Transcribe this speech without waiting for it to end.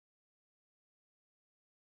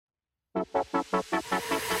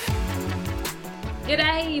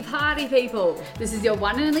G'day, party people! This is your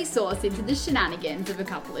one and only source into the shenanigans of a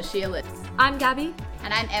couple of Sheilas. I'm Gabby.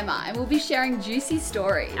 And I'm Emma, and we'll be sharing juicy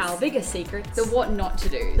stories. Our biggest secrets. The what not to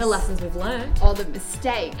do. The lessons we've learned. All the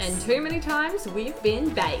mistakes. And too many times we've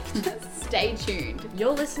been baked. Stay tuned.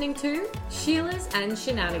 You're listening to Sheilas and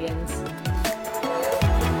Shenanigans.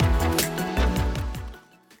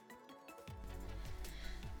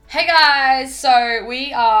 Hey guys, so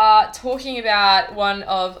we are talking about one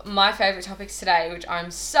of my favourite topics today, which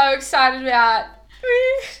I'm so excited about.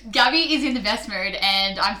 Gabby is in the best mood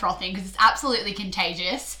and I'm frothing because it's absolutely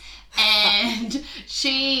contagious. And this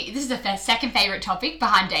is the second favourite topic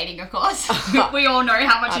behind dating, of course. We all know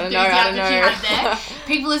how much enthusiasm she had there.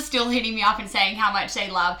 People are still hitting me up and saying how much they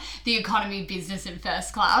love the economy, business and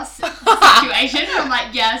first class situation. I'm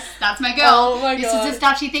like, yes, that's my girl. Oh my this God. is the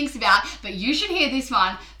stuff she thinks about. But you should hear this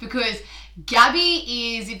one because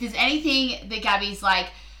Gabby is, if there's anything that Gabby's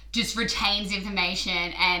like, just retains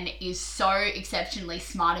information and is so exceptionally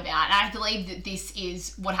smart about. And I believe that this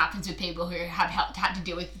is what happens with people who have had to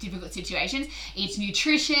deal with difficult situations. It's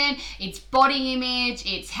nutrition, it's body image,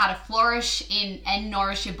 it's how to flourish in and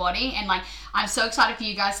nourish your body. And like, I'm so excited for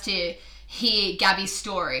you guys to hear Gabby's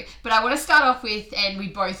story. But I want to start off with, and we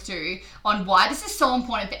both do, on why this is so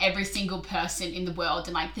important for every single person in the world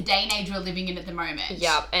and like the day and age we're living in at the moment.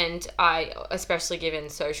 Yeah, and especially given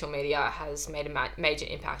social media has made a major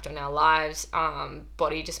impact on our lives,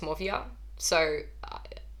 body dysmorphia. So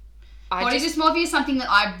body dysmorphia is something that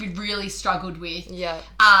I've really struggled with. Yeah.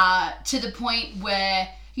 To the point where,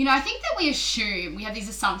 you know, I think that we have these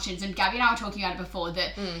assumptions, and Gabby and I were talking about it before,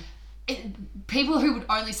 that people who would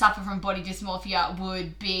only suffer from body dysmorphia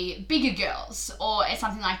would be bigger girls or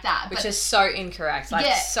something like that. Which is so incorrect. Like,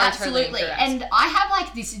 yeah, so absolutely. Totally incorrect. And I have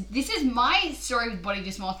like this is my story with body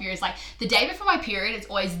dysmorphia is like the day before my period, it's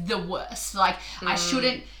always the worst. Like I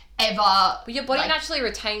shouldn't ever. But your body naturally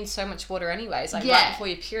retains so much water anyways, like right before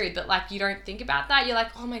your period. But like you don't think about that. You're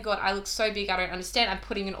like, oh my God, I look so big. I don't understand. I'm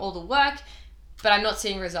putting in all the work, but I'm not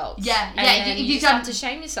seeing results. Yeah, and you start to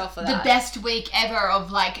shame yourself for that. The best week ever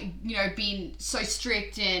of like, you know, being so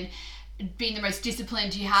strict and being the most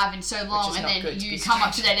disciplined you have in so long, and then you come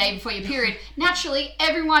up to that day before your period. Naturally,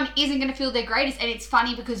 everyone isn't going to feel their greatest, and it's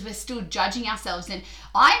funny because we're still judging ourselves. And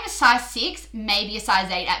I'm a size 6, maybe a size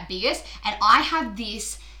 8 at biggest, and I have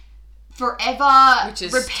this forever which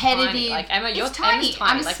is repetitive. Tiny. Like Emma, Emma's tiny.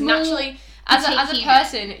 I'm like small, naturally, as a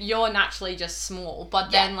person, you're naturally just small. But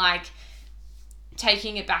then like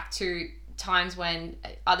taking it back to times when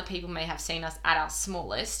other people may have seen us at our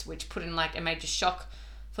smallest, which put in like a major shock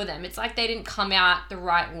for them. It's like they didn't come out the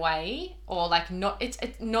right way, or like it's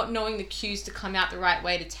not knowing the cues to come out the right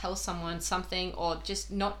way to tell someone something, or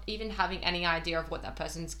just not even having any idea of what that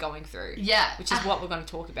person's going through. Yeah. Which is what we're going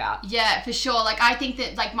to talk about. Yeah, for sure. Like I think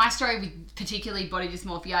that like my story with particularly body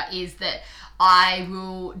dysmorphia is that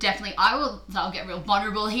I'll get real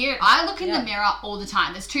vulnerable here. I look in the mirror all the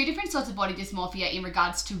time. There's 2 different sorts of body dysmorphia in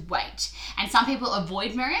regards to weight. And some people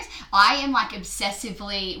avoid mirrors. I am like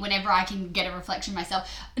obsessively, whenever I can get a reflection of myself,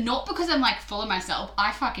 not because I'm like full of myself.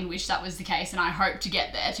 I fucking wish that was the case, and I hope to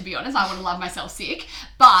get there, to be honest. I want to love myself sick.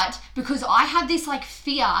 But because I have this like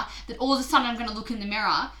fear that all of a sudden I'm going to look in the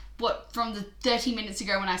mirror from the 30 minutes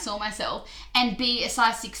ago when I saw myself and be a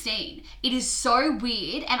size 16. It is so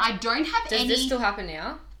weird, and I don't have Does this still happen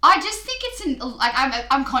now? I just think it's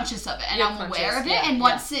I'm conscious of it, and I'm aware of it, and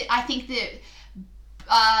once I think that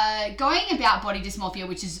going about body dysmorphia,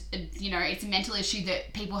 which is, you know, it's a mental issue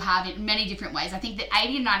that people have in many different ways. I think that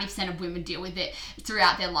 80 to 90% of women deal with it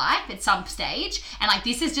throughout their life at some stage. And like,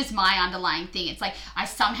 this is just my underlying thing. It's like, I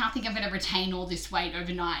somehow think I'm going to retain all this weight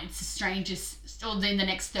overnight. It's the strangest, or in the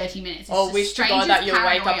next 30 minutes. It's wish to God that you'll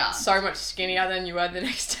wake up so much skinnier than you were the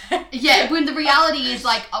next day. Yeah, when the reality is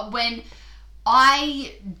like, when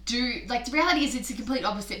I do, like, the reality is it's the complete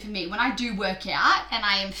opposite for me. When I do work out and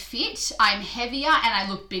I am fit, I'm heavier and I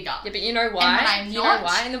look bigger. Yeah, but you know why? And when I'm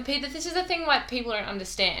not, And this is the thing why people don't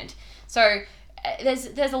understand. So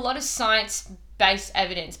there's a lot of science-based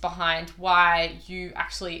evidence behind why you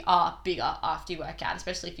actually are bigger after you work out,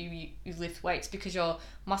 especially if you lift weights, because your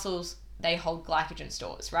muscles, they hold glycogen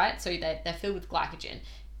stores, right? So they're filled with glycogen.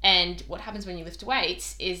 And what happens when you lift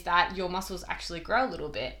weights is that your muscles actually grow a little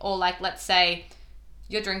bit. Or like, let's say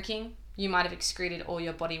you're drinking, you might have excreted all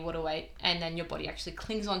your body water weight, and then your body actually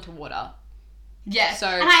clings onto water. Yeah,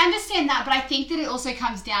 and I understand that, but I think that it also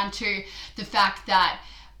comes down to the fact that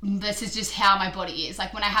this is just how my body is.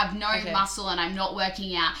 Like, when I have no muscle and I'm not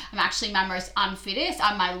working out, I'm actually my most unfittest,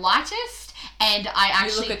 I'm my lightest, and I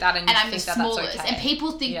actually look at that and you I'm think the that that's smallest, okay. and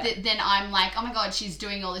people think Yeah. that then I'm like, oh my god, she's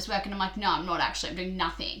doing all this work, and I'm like, no, I'm not actually. I'm doing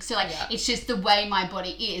nothing. So like, Yeah. it's just the way my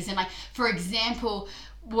body is, and like, for example,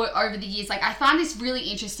 over the years, like I find this really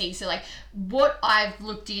interesting. So like, what I've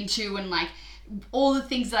looked into and like all the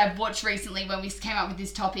things that I've watched recently when we came up with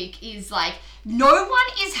this topic is like, no one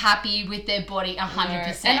is happy with their body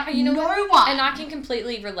 100%. And you know no what? one. And I can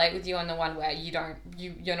completely relate with you on the one where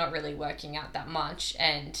you're not really working out that much.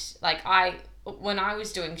 And like when I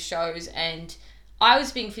was doing shows and I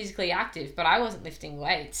was being physically active, but I wasn't lifting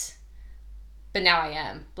weights. But now I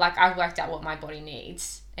am. Like, I've worked out what my body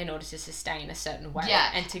needs in order to sustain a certain weight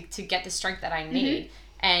and to get the strength that I need.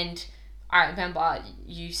 And I remember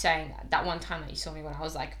you saying that one time that you saw me when I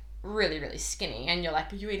was like really, really skinny, and you're like,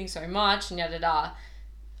 but you're eating so much and yada da.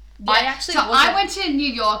 Yeah. I went to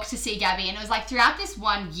New York to see Gabby, and it was like throughout this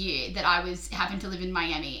 1 year that I was happened to live in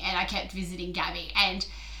Miami, and I kept visiting Gabby, and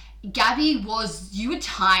Gabby you were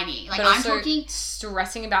tiny. Like, but I'm also talking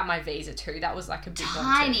stressing about my visa too. That was like a big one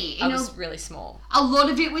tiny. too. I was really small. A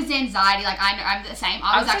lot of it was anxiety. Like, I know I'm the same.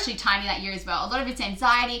 I was like- actually tiny that year as well. A lot of it's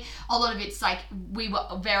anxiety. A lot of it's like we were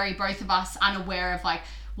both of us unaware of like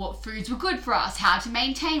what foods were good for us, how to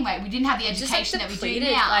maintain weight. We didn't have the education that we do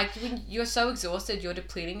now. Like, when you're so exhausted, you're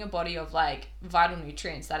depleting your body of like vital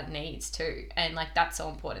nutrients that it needs too, and like that's so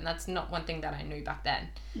important. That's not one thing that I knew back then.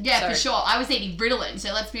 Yeah, for sure. I was eating Ritalin,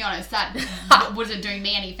 so let's be honest, that wasn't doing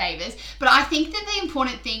me any favors. But I think that the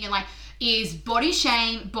important thing is body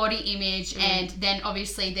shame, body image, and then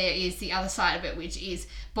obviously there is the other side of it, which is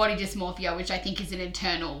body dysmorphia, which I think is an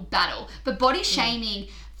internal battle. But body shaming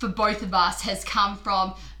for both of us has come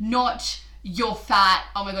from not you're fat,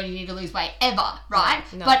 oh my god, you need to lose weight, ever, right?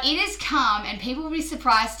 No. But it has come, and people will be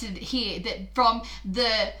surprised to hear that from the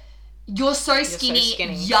you're so skinny,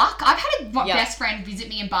 yuck. I've had a best friend visit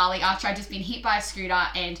me in Bali after I'd just been hit by a scooter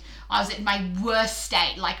and I was at my worst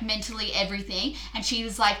state, like mentally everything, and she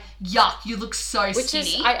was like, yuck, you look so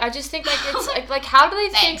skinny. I just think like it's like how do they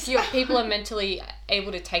Thanks. think people are mentally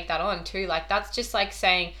able to take that on too? Like, that's just like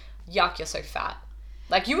saying, yuck, you're so fat.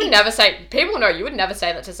 Like, you would never say, people know you would never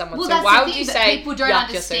say that to someone. Well, so that's why the would thing, you but say, people don't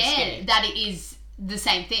yuck, you're so skinny? understand that it is the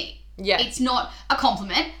same thing. Yeah. It's not a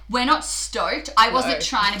compliment. We're not stoked. I wasn't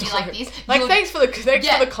trying to be like this. Like, thanks for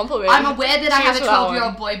the compliment. I'm aware that I have a Cheers for that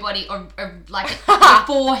 12-year-old one. boy body or like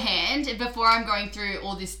beforehand, before I'm going through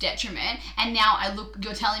all this detriment, and now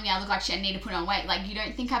you're telling me I look like shit and need to put on weight. Like, you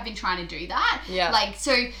don't think I've been trying to do that? Yeah. Like,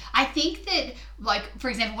 so I think that, like, for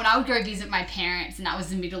example, when I would go visit my parents, and that was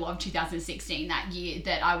the middle of 2016, that year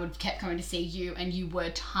that I kept coming to see you, and you were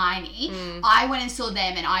tiny, I went and saw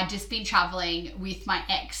them, and I'd just been traveling with my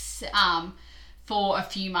ex, for a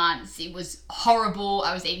few months. It was horrible.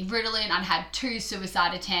 I was eating Ritalin. I'd had 2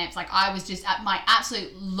 suicide attempts. Like, I was just at my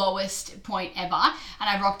absolute lowest point ever. And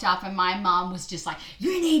I rocked up, and my mum was just like,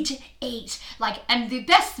 you need to eat. Like, and the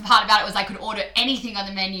best part about it was I could order anything on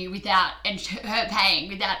the menu and her paying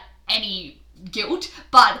without any guilt.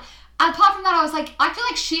 But apart from that, I was like, I feel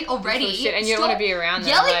like shit already. And you don't want to be around them.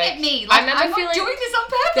 yelling like, at me. Like, I'm not doing this on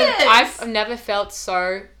purpose. I've never felt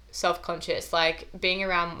so self-conscious. Like, being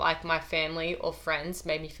around like my family or friends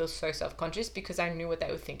made me feel so self-conscious because I knew what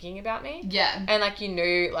they were thinking about me. Yeah. And like, you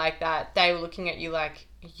knew like that they were looking at you like,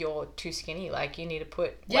 you're too skinny, like you need to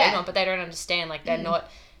put weight on, but they don't understand. Like, they're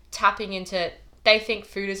not tapping into, they think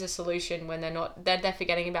food is a solution when they're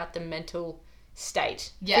forgetting about the mental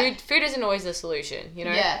state. Yeah. Food isn't always the solution, you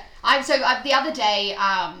know? Yeah. The other day,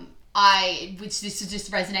 which this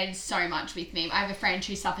just resonated so much with me. I have a friend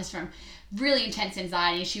who suffers from really intense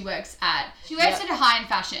anxiety. She works at a high-end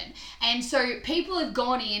fashion, and so people have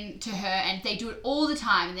gone in to her and they do it all the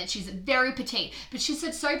time, and that she's very petite, but she's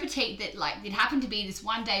so petite that like it happened to be this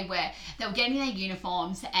one day where they were getting their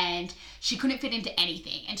uniforms and she couldn't fit into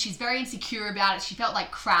anything, and she's very insecure about it. She felt like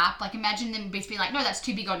crap. Like, imagine them being like, no, that's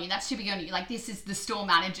too big on you, that's too big on you. Like, this is the store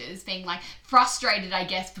managers being like frustrated, I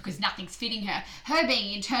guess, because nothing's fitting her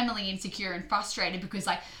being internally insecure and frustrated because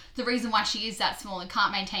like the reason why she is that small and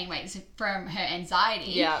can't maintain weight is from her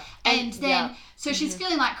anxiety. Yeah. And then, so she's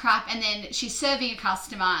feeling like crap, and then she's serving a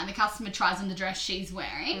customer, and the customer tries on the dress she's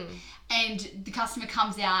wearing. And the customer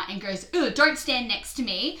comes out and goes, ugh, don't stand next to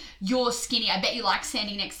me. You're skinny. I bet you like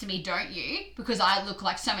standing next to me, don't you? Because I look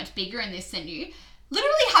like so much bigger in this than you.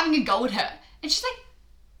 Literally having a go at her. And she's like,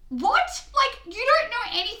 what? Like, you don't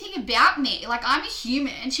know anything about me. Like, I'm a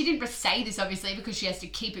human. And she didn't say this, obviously, because she has to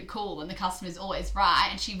keep it cool and the customer's always right.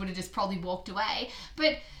 And she would have just probably walked away.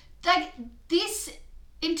 But, like, this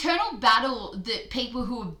internal battle that people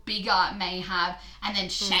who are bigger may have, and then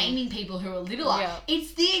shaming people who are littler. Yeah.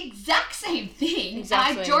 It's the exact same thing.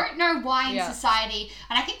 Exactly. And I don't know why in Yeah. society,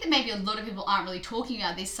 and I think that maybe a lot of people aren't really talking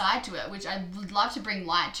about this side to it, which I would love to bring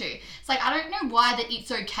light to. It's like, I don't know why that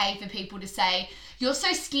it's okay for people to say, you're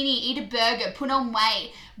so skinny, eat a burger, put on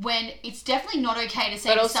weight, when it's definitely not okay to say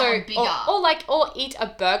But to also, someone bigger. or eat a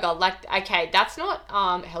burger. Like, okay, that's not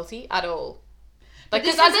healthy at all. Like,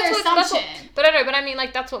 This 'cause is their assumption. but I know, but I mean,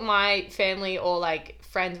 like, that's what my family or like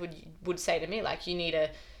friends would say to me. Like, you need to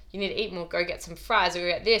eat more. Go get some fries or go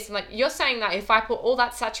get this. And like, you're saying that if I put all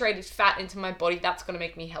that saturated fat into my body, that's gonna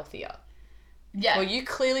make me healthier. Yeah. Well, you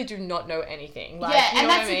clearly do not know anything. Like, Yeah, you and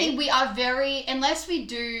know that's what I the mean? thing, we are very, unless we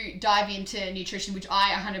do dive into nutrition, which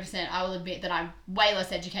I 100%, I will admit that I'm way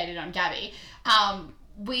less educated on Gabby,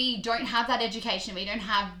 we don't have that education. We don't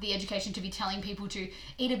have the education to be telling people to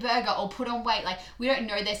eat a burger or put on weight. Like, we don't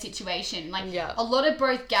know their situation. Like, Yeah. a lot of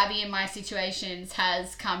both Gabby and my situations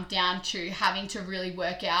has come down to having to really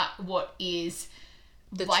work out what is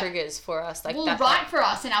The like, triggers for us, like well, that. right for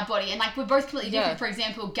us in our body. And like, we're both completely different. Yeah. For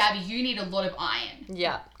example, Gabby, you need a lot of iron.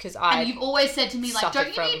 Yeah, because And you've always said to me, like, suffered don't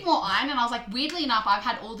you from- need more iron? And I was like, weirdly enough, I've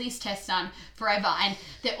had all these tests done forever, and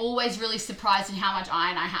they're always really surprised at how much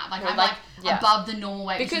iron I have. Like, Well, I'm like, like yeah. above the normal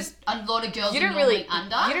weight, Because because a lot of girls you are don't normally really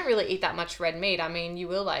under. You don't really eat that much red meat. I mean, you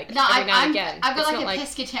will like No, every now and again. I've got It's like not a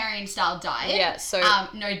pescatarian style diet. Yeah, so-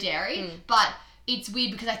 no dairy, but it's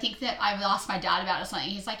weird because I think that I've asked my dad about it or something.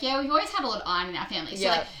 He's like, yeah, we've always had a lot of iron in our family. So,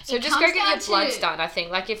 Yeah. like, So it just go comes get your down bloods to- done, I think.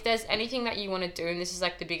 Like, if there's anything that you want to do, and this is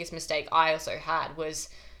like the biggest mistake I also had, was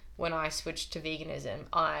when I switched to veganism,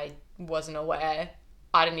 I wasn't aware.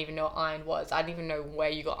 I didn't even know what iron was. I didn't even know where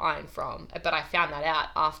you got iron from. But I found that out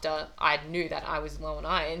after I knew that I was low on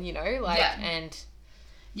iron, you know? Like, Yeah. and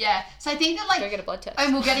Yeah. So I think that, like, go get a blood test.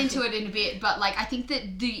 and we'll get into it in a bit, but like, I think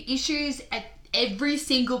that the issues every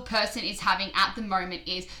single person is having at the moment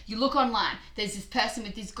is, you look online, there's this person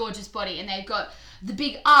with this gorgeous body and they've got the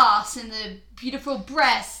big ass and the beautiful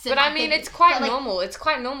breasts. And But I like, mean, they- it's quite but, like, normal. It's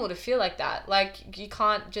quite normal to feel like that. Like, you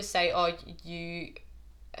can't just say, oh, you...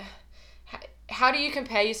 How do you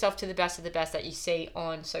compare yourself to the best of the best that you see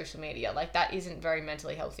on social media? Like, that isn't very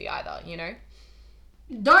mentally healthy either, you know?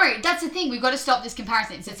 No, that's the thing. We've got to stop this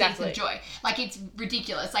comparison. It's a thief Exactly. of joy. Like, it's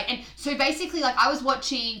ridiculous. Like, and so basically, like, I was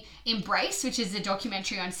watching Embrace, which is a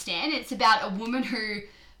documentary on Stan. It's about a woman who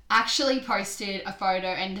actually posted a photo,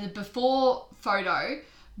 and the before photo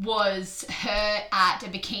was her at a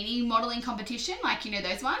bikini modeling competition, like, you know,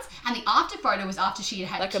 those ones. And the after photo was after she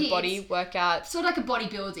had Like kids. a body workout, Sort of like a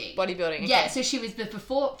bodybuilding. bodybuilding. Okay. Yeah, so she was, the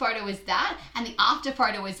before photo was that, and the after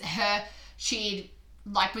photo was her, she'd,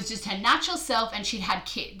 like, was just her natural self, and she'd had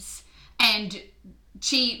kids. And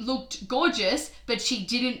she looked gorgeous, but she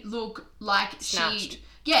didn't look like Snatched.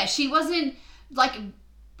 she wasn't, like,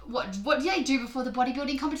 what do they do before the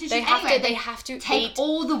bodybuilding competition? They have Anyway, they have to take eat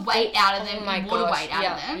all the weight out of them, oh my and water gosh, weight out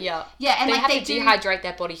yeah, of them. Yeah. Yeah, and they like, have they to do dehydrate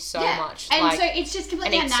their body so much. and like, so it's just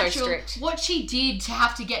completely and it's so unnatural. strict. What she did to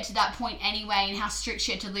have to get to that point anyway, and how strict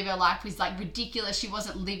she had to live her life, was like ridiculous. She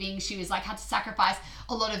wasn't living. She was like, had to sacrifice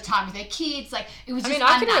a lot of time with her kids. Like, it was I just mean,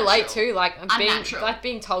 I can relate unnatural. too. Like Unnatural.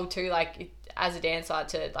 being told to, like, as a dancer,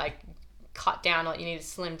 to like cut down, or you need to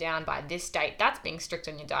slim down by this date. That's being strict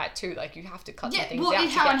on your diet too. Like, you have to cut some Yeah, things well, out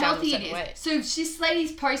it's to how get down to a unhealthy it certain is. weight. So this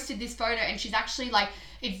lady's posted this photo, and she's actually like,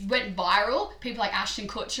 it went viral. People like Ashton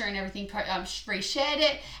Kutcher and everything reshared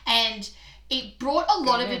it, and it brought a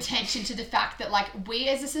lot of attention to the fact that, like, we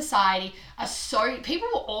as a society are so... People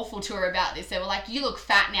were awful to her about this. They were like, you look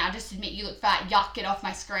fat now. Just admit you look fat. Yuck, get off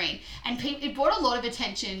my screen. And it brought a lot of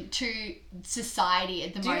attention to society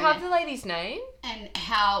at the Do you moment. have the lady's name? And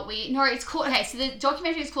how we... No, it's called... Okay, so the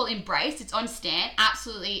documentary is called Embrace. It's on Stan.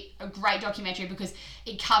 Absolutely a great documentary because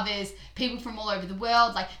it covers people from all over the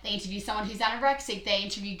world. Like, they interview someone who's anorexic. They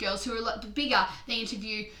interview girls who are a lot bigger. They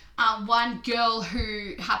interview one girl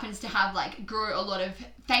who happens to have, like, grew a lot of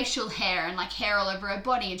facial hair and, like, hair all over her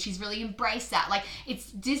body, and she's really embraced that. Like,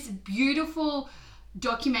 it's this beautiful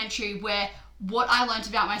documentary where what I learned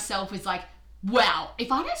about myself was, like, wow,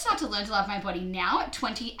 if I don't start to learn to love my body now at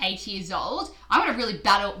 28 years old, I'm going to really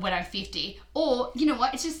battle when I'm 50. Or, you know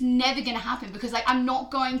what, it's just never going to happen because, like, I'm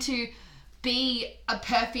not going to be a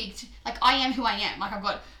perfect, like, I am who I am. Like, I've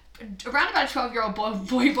got around about a 12-year-old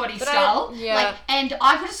boy body style. yeah. Like, and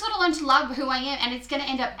I've just got to learn to love who I am, and it's going to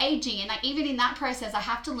end up aging. And, like, even in that process, I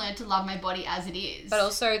have to learn to love my body as it is. But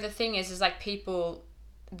also the thing is like, people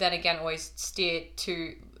then again always steer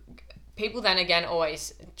to... People then again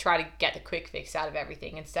always try to get the quick fix out of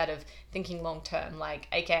everything instead of thinking long term, like,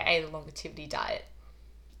 aka the longevity diet.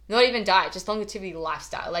 Not even diet, just longevity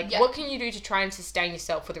lifestyle. Like, Yeah. what can you do to try and sustain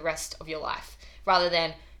yourself for the rest of your life? rather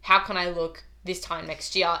than how can I look this time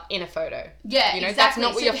next year in a photo. Yeah, you know, exactly. that's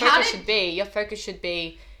not what So your how focus should be. Your focus should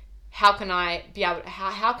be how can I be able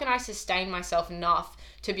how can I sustain myself enough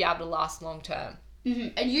to be able to last long term.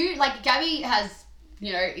 And you, like, Gabby has,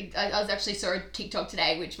 you know, I was actually saw a TikTok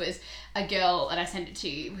today, which was a girl, and I sent it to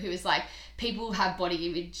you, who was like, people have body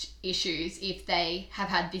image issues if they have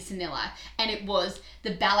had this in their life. And it was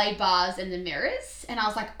the ballet bars and the mirrors. And I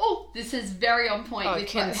was like, oh, this is very on point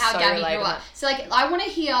with how Gabby grew up. So, like, I want to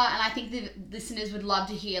hear, and I think the listeners would love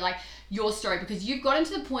to hear, like, your story, because you've gotten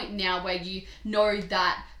to the point now where you know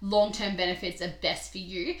that long-term benefits are best for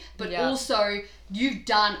you, but also you've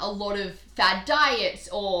done a lot of fad diets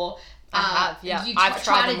or... I have, yeah. I've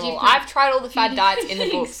tried them all. I've tried all the fad diets in the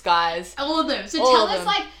books, guys. All of them. So tell us,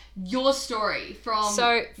 like, your story from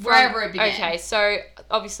wherever it began. Okay, so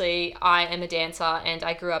obviously I am a dancer and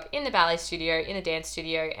I grew up in the ballet studio, in a dance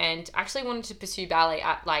studio, and actually wanted to pursue ballet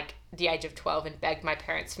at, like, the age of 12 and begged my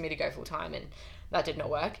parents for me to go full-time, and that did not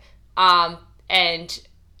work. And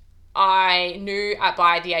I knew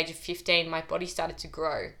by the age of 15 my body started to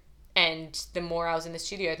grow, and the more I was in the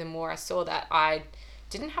studio, the more I saw that I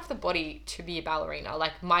didn't have the body to be a ballerina.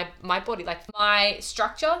 Like, my body, like, my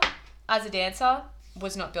structure as a dancer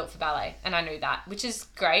was not built for ballet, and I knew that, which is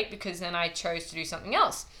great because then I chose to do something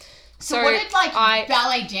else. So what did, like,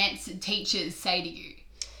 ballet dance teachers say to you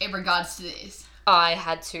in regards to this? I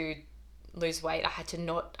had to lose weight. I had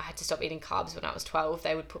to stop eating carbs when I was 12.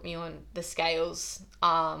 They would put me on the scales,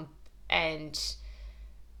 and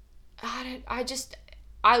I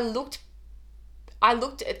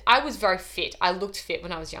was very fit. I looked fit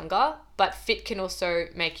when I was younger, but fit can also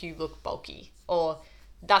make you look bulky, or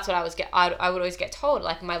that's what I would always get told,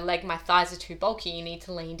 like, my thighs are too bulky, you need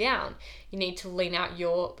to lean down. You need to lean out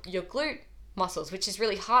your glute muscles, which is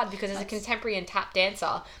really hard because as a contemporary and tap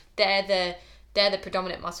dancer, they're the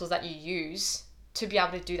predominant muscles that you use to be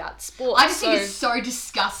able to do that sport. I just think it's so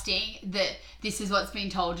disgusting that this is what's being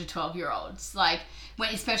told to 12-year-olds. Like,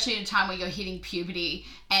 when, especially at a time where you're hitting puberty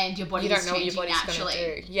and your body is changing naturally.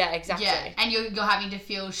 Gonna do. Yeah, exactly. Yeah, and you're having to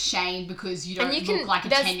feel shame because you don't look like a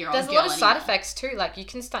 10-year-old girl. There's a lot of side effects too. Like, you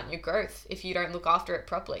can stunt your growth if you don't look after it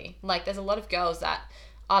properly. Like, there's a lot of girls that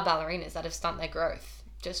are ballerinas that have stunt their growth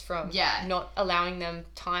just from not allowing them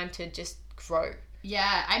time to just grow.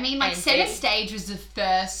 Yeah, I mean, like, Center Stage was the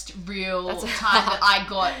first real time that I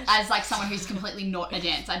got, as, like, someone who's completely not a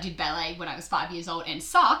dancer. I did ballet when I was 5 years old and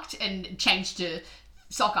sucked and changed to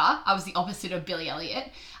soccer. I was the opposite of Billy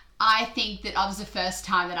Elliot. I think that was the first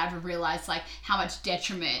time that I ever realised, like, how much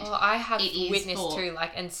detriment I have witnessed too,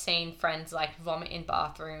 like, and seen friends, like, vomit in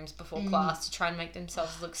bathrooms before class to try and make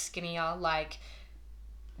themselves look skinnier, like,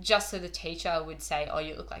 just so the teacher would say, oh,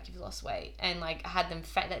 you look like you've lost weight. And, like, I had them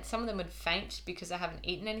some of them would faint because they haven't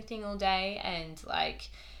eaten anything all day, and, like,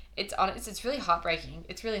 it's really heartbreaking.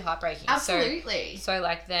 It's really heartbreaking. Absolutely. So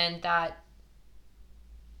like, then that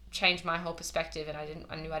changed my whole perspective, and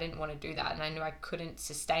I knew I didn't want to do that, and I knew I couldn't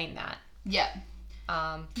sustain that. Yeah.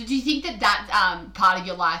 Did you think that part of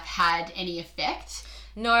your life had any effect?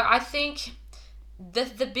 No, I think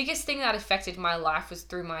the biggest thing that affected my life was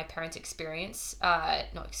through my parents' experience.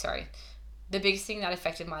 The biggest thing that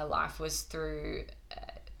affected my life was through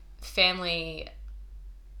family.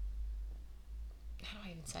 How do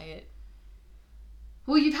I even say it?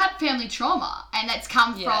 Well, you've had family trauma, and that's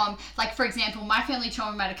come from, like, for example, my family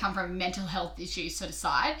trauma might have come from mental health issues sort of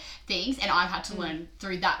side things, and I've had to learn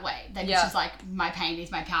through that way. Which is like, my pain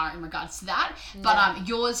is my power in regards to that. But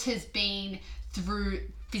yours has been through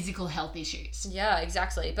physical health issues. Yeah,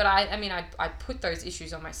 exactly. But I put those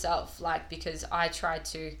issues on myself, like, because I tried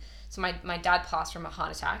to. So my dad passed from a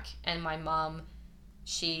heart attack, and my mum,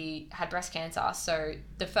 she had breast cancer. So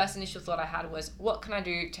the first initial thought I had was, what can I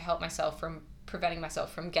do to help myself from preventing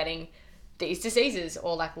myself from getting these diseases,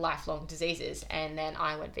 or, like, lifelong diseases? And then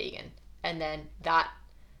I went vegan, and then that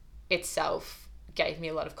itself gave me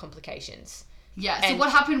a lot of complications. Yeah. So what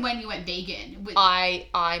happened when you went vegan? My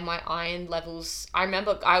iron levels. I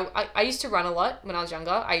remember I used to run a lot when I was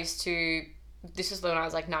younger. This was when I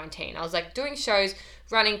was like 19. I was, like, doing shows,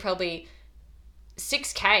 running probably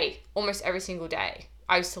 6K almost every single day.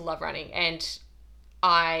 I used to love running, and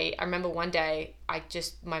I remember one day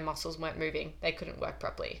my muscles weren't moving. They couldn't work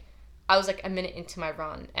properly. I was, like, a minute into my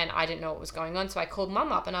run, and I didn't know what was going on. So I called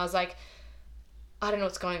Mum up, and I was like, I don't know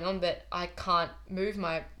what's going on, but I can't move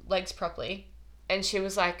my legs properly. And she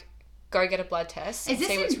was like, go get a blood test. Is this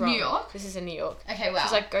see what's in wrong. New York? This is in New York. Okay, wow.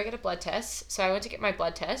 She's like, go get a blood test. So I went to get my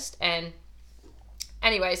blood test, and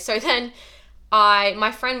anyway, so then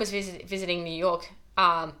my friend was visiting New York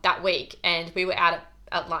that week, and we were out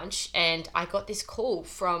at lunch, and I got this call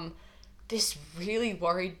from this really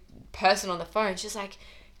worried person on the phone. She's like,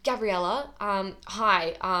 Gabriella,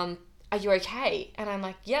 hi, are you okay? And I'm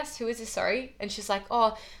like, yes, who is this, sorry? And she's like,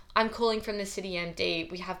 oh, I'm calling from the City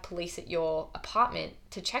MD. We have police at your apartment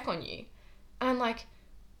to check on you. And I'm like,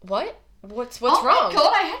 what? What's wrong? Oh my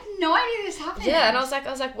God, I had no idea this happened. Yeah, and I was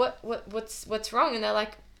like, what's wrong? And they're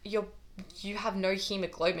like, you have no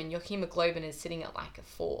hemoglobin. Your hemoglobin is sitting at like a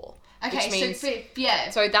 4. Okay, which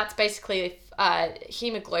means, so that's basically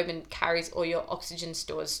hemoglobin carries all your oxygen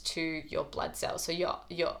stores to your blood cells. So your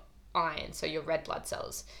iron, so your red blood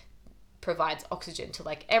cells, provides oxygen to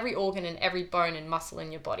like every organ and every bone and muscle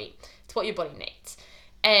in your body. It's what your body needs.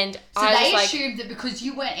 And so I they was assumed that because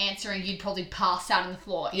you weren't answering, you'd probably pass out on the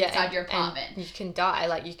floor inside your apartment. And you can die.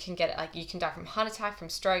 Like you can get it. Like you can die from heart attack, from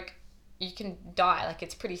stroke. You can die. Like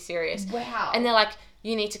it's pretty serious. Wow. And they're like,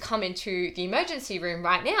 you need to come into the emergency room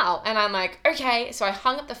right now. And I'm like, okay. So I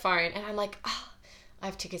hung up the phone and I'm like, I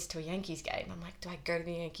have tickets to a Yankees game. I'm like, do I go to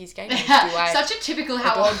the Yankees game? Or do I... Such a typical,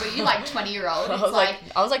 how old were you? Like 20-year-old? I was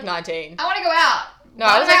like 19. I want to go out. No,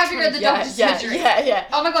 Why I was do I like have to go to the doctor's surgery? Yeah.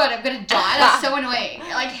 Oh my God, I'm going to die. That's so annoying.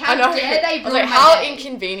 Like, how dare they I was ruin like, my how day?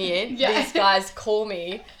 Inconvenient these guys call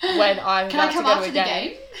me when I'm about to go to a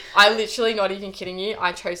game. I literally, not even kidding you,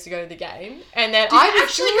 I chose to go to the game. And then I was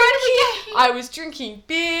actually go to the game? I was drinking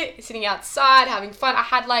beer, sitting outside, having fun. I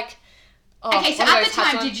had like... okay, so at the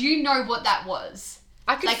time, did you know what that was?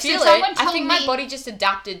 I could like, feel so it. I think my body just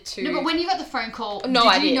adapted to... No, but when you got the phone call, did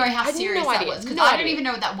idea. you know how serious that was? Because I don't even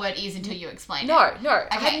know what that word is until you explain it. No. Okay.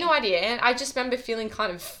 I had no idea. And I just remember feeling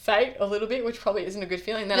kind of fake a little bit, which probably isn't a good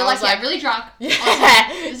feeling. Then You're I was like, really drunk. Yeah.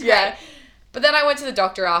 Awesome. Yeah. But then I went to the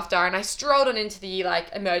doctor after and I strolled on into the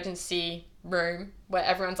like emergency room where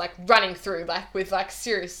everyone's like running through like with like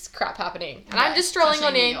serious crap happening. And I'm just strolling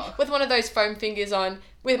on in with one of those foam fingers on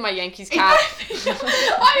with my Yankees cap.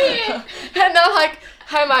 I'm here. And I'm like,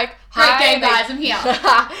 hi. Great game, guys, I'm here.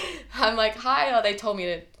 I'm like, hi. Oh, they told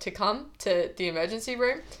me to come to the emergency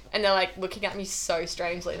room. And they're like looking at me so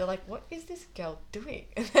strangely. They're like, what is this girl doing?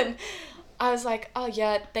 And then I was like, oh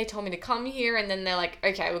yeah, they told me to come here. And then they're like,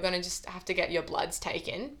 okay, we're going to just have to get your bloods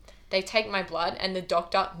taken. They take my blood and the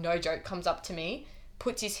doctor, no joke, comes up to me,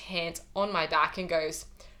 puts his hands on my back and goes,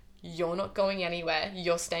 you're not going anywhere.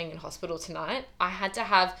 You're staying in hospital tonight. I had to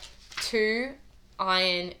have 2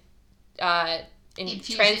 iron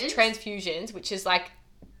transfusions, which is like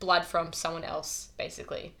blood from someone else,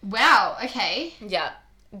 basically. Wow, okay. Yeah,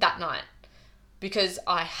 that night. Because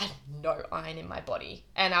I had no iron in my body.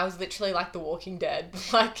 And I was literally like the Walking Dead.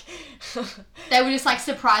 Like... They were just like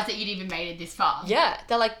surprised that you'd even made it this far. Yeah.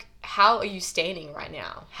 They're like, how are you standing right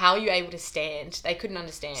now? How are you able to stand? They couldn't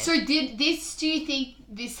understand. So do you think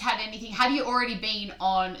this had anything... Had you already been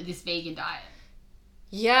on this vegan diet?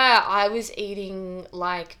 Yeah, I was eating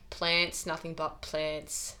like plants, nothing but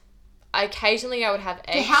plants. Occasionally I would have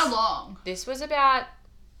eggs. For how long? This was about...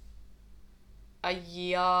 a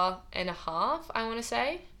year and a half, I want to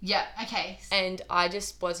say. Yeah, okay. And I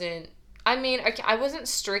just wasn't... I mean, okay, I wasn't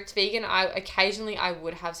strict vegan. Occasionally I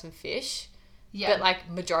would have some fish. Yeah. But like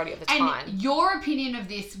majority of the time. And your opinion of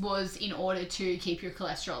this was in order to keep your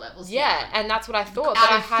cholesterol levels down. Yeah, and that's what I thought.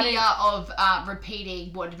 Out of fear of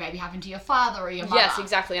repeating what maybe happened to your father or your mother. Yes,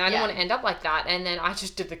 exactly. And I didn't want to end up like that. And then I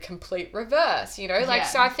just did the complete reverse, you know? Like,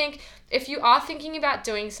 so I think if you are thinking about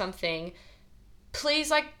doing something, please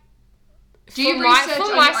like... Do your research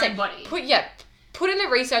on your own body. Put in the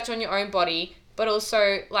research on your own body, but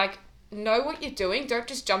also like know what you're doing. Don't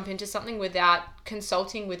just jump into something without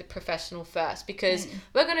consulting with a professional first, because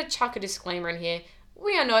we're going to chuck a disclaimer in here.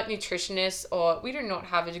 We are not nutritionists, or we do not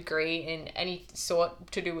have a degree in any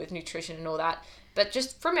sort to do with nutrition and all that. But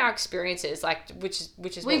just from our experiences, like which is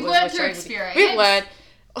we've what learned through experience. We've learned,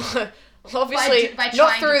 obviously by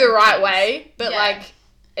not through the right things. way, but like.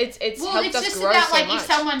 It's helped us grow so much. Well, it's just about, like, if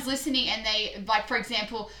someone's listening and they, like, for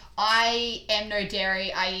example, I am no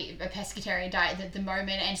dairy, I eat a pescatarian diet at the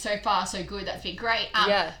moment, and so far, so good, that's been great.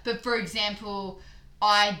 But, for example,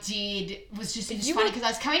 it was just funny, because I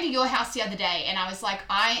was coming to your house the other day, and I was like,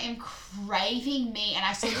 I am craving meat, and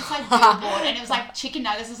I saw this, like, billboard, and it was, like, chicken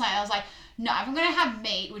nuggets or something, I was like, no, if I'm going to have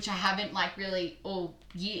meat, which I haven't, like, really all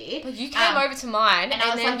year. But you came over to mine,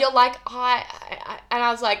 and then you're like, and I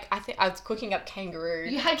was like, I think I was cooking up kangaroo.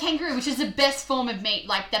 You had kangaroo, which is the best form of meat,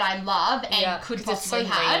 like, that I love and could possibly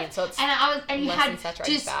have. Lean, so it's and you had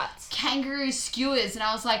just fats. Kangaroo skewers, and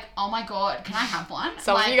I was like, oh my God, can I have one?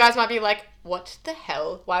 Some of you guys might be like, what the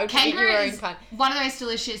hell? Why would you eat your own kind? One of the most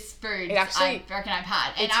delicious foods I reckon I've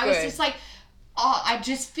had. And I was just like, oh, I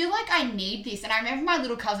just feel like I need this. And I remember my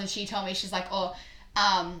little cousin, she told me, she's like,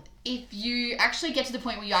 if you actually get to the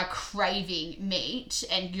point where you are craving meat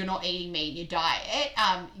and you're not eating meat in your diet,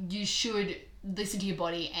 you should listen to your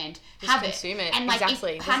body and Just have consume it. And like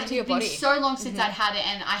Exactly. it Listen to your been body. so long since I'd had it,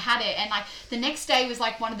 and I had it, and like the next day was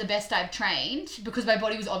like one of the best I've trained because my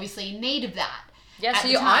body was obviously in need of that. Yeah, at so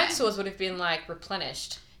the your time. iron stores would have been like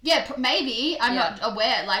replenished. Yeah, maybe. I'm Yeah. not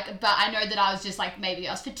aware, like, but I know that I was just, like, maybe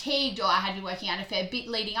I was fatigued or I had been working out a fair bit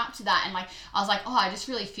leading up to that, and, like, I was like, oh, I just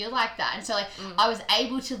really feel like that. And so, like, I was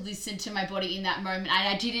able to listen to my body in that moment, and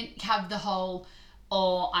I didn't have the whole,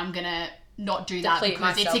 oh, I'm gonna not do that Deplete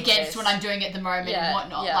because it's myself against with what I'm doing at the moment Yeah, and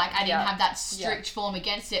whatnot. yeah, Like, I didn't yeah. have that strict form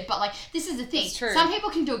against it. But, like, this is the thing. It's true. Some people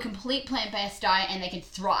can do a complete plant-based diet and they can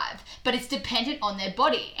thrive, but it's dependent on their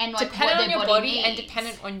body and, like, Dependent what on their your body body and needs.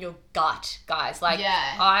 dependent on your gut, guys. Like,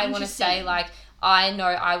 Yeah, I want to say, interesting. like, I know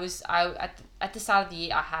at the start of the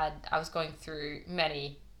year, I was going through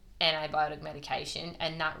many antibiotic medication,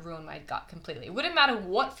 and that ruined my gut completely. It wouldn't matter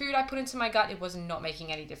what food I put into my gut, it was not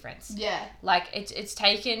making any difference. Yeah. Like, it's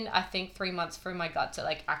taken, I think, 3 months for my gut to,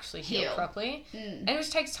 like, actually heal properly. And it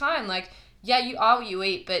just takes time. Like, yeah, you are what you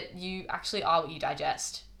eat, but you actually are what you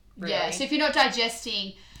digest. Really. Yeah, so if you're not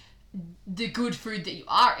digesting the good food that you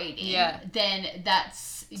are eating, Yeah. then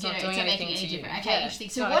that's, It's you not know, doing it's not making anything any to you. difference. Okay, Yeah, interesting.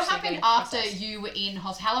 it's So not what actually happened getting after processed. you were in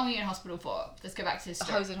hospital? How long were you in hospital for? Let's go back to the I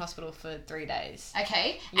story. was in hospital for 3 days.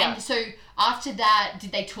 Okay, Yeah. and so after that,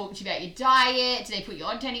 did they talk to you about your diet? Did they put you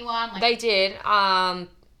onto anyone? Like, They did.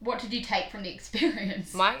 what did you take from the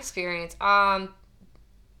experience? My experience,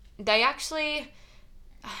 they actually,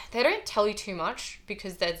 they don't tell you too much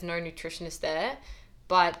because there's no nutritionist there,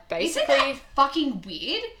 but Isn't basically, that fucking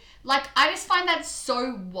weird? Like, I just find that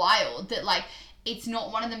so wild that, like, it's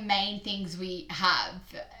not one of the main things we have.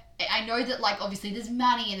 I know that, like, obviously there's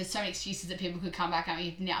money and there's so many excuses that people could come back at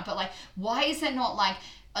me now, but, like, why is that not, like,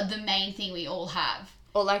 the main thing we all have?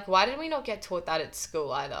 or like, why did we not get taught that at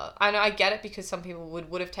school either? I know I get it because some people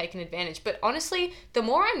would have taken advantage, but honestly, the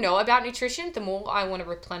more I know about nutrition, the more I want to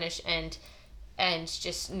replenish and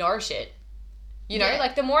just nourish it. You know, Yeah.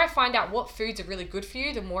 like, the more I find out what foods are really good for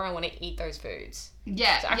you, the more I want to eat those foods.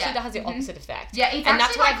 Yeah, So actually, yeah. that has the opposite effect. Yeah, it's and actually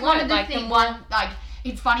that's what like I've one learned. of the Like, things. more- Like,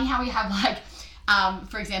 it's funny how we have like,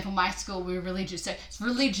 for example, my school, we were religious. So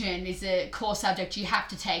religion is a core subject you have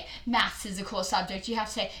to take. Maths is a core subject you have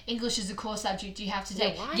to take. English is a core subject you have to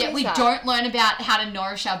take. why Yet is we that? don't learn about how to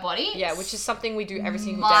nourish our body. Yeah, which is something we do every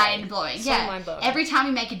single day. Mind blowing. So Yeah. mind-blowing. Every time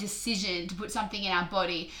we make a decision to put something in our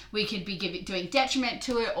body, we could be doing detriment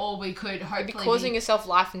to it, or we could hopefully Be causing yourself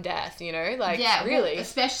life and death, you know? Like, yeah, really. well,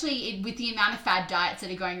 especially with the amount of fad diets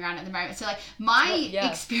that are going around at the moment. So, like, my Yeah.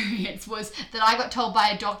 experience was that I got told by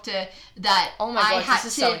a doctor that Oh my I gosh, had this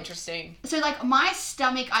is to. so interesting. So, like, my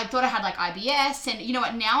stomach, I thought I had, like, IBS, and you know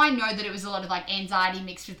what, now I know that it was a lot of, like, anxiety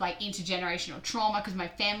mixed with, like, intergenerational trauma, because my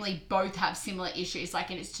family both have similar issues, like,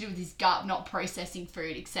 and it's to do with his gut not processing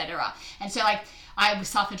food, etc. And so, like, I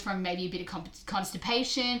suffered from maybe a bit of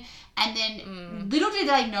constipation, and then little did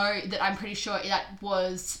I know that I'm pretty sure that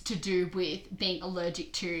was to do with being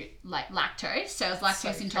allergic to, like, lactose, so I was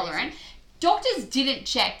lactose So intolerant. crazy. Doctors didn't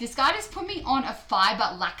check. This guy just put me on a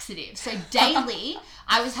fiber laxative. So daily,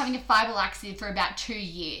 I was having a fiber laxative for about 2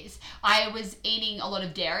 years. I was eating a lot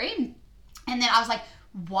of dairy. And then I was like,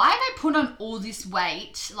 why have I put on all this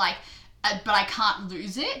weight? Like, but I can't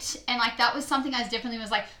lose it. And, like, that was something I definitely was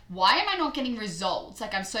like, why am I not getting results?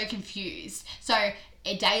 Like, I'm so confused. So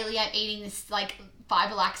daily I'm eating this, like,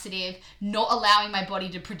 fiber laxative, not allowing my body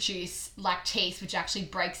to produce lactase, which actually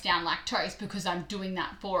breaks down lactose, because I'm doing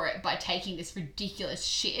that for it by taking this ridiculous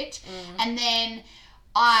shit. And then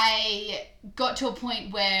I got to a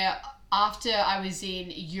point where after I was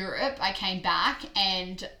in Europe, I came back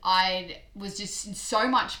and I was just in so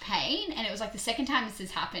much pain, and it was like the second time this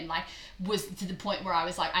has happened, like, was to the point where I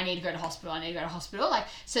was like, I need to go to hospital, like,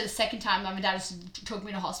 so the second time my dad just took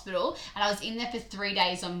me to hospital, and I was in there for 3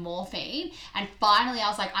 days on morphine, and finally I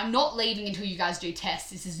was like, I'm not leaving until you guys do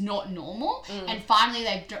tests, this is not normal. And finally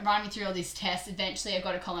they ran me through all these tests. Eventually I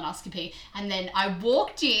got a colonoscopy, and then I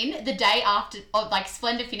walked in the day after, like,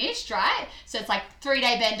 Splendor finished, right? So it's like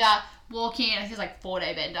 3-day bender, walk in, I think it was like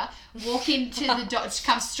 4-day bender, walk into the doctor,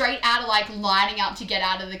 come straight out of, like, lining up to get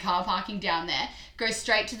out of the car parking down there, go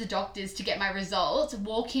straight to the doctors to get my results,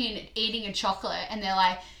 walk in eating a chocolate, and they're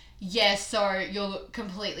like, yeah, so you're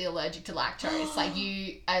completely allergic to lactose. Like,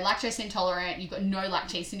 you are lactose intolerant, you've got no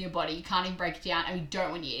lactase in your body, you can't even break it down, and we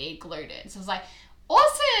don't want you to eat gluten. So I was like,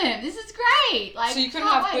 awesome, this is great. Like, So you couldn't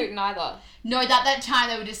can't have wait. gluten either? No, that time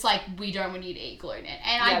they were just like, we don't want you to eat gluten. And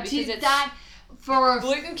Yeah, I because did it's- that.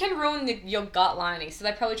 Gluten can ruin your gut lining, so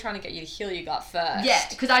they're probably trying to get you to heal your gut first. Yeah,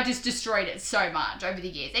 because I just destroyed it so much over the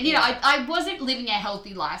years. And, you know, I wasn't living a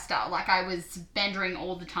healthy lifestyle. Like, I was bendering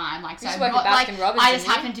all the time. Like, so You just I'm work not, at Baskin Robbins, I just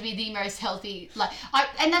didn't you? happened to be the most healthy. Like,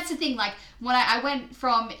 and that's the thing. Like, when I went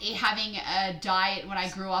from having a diet when I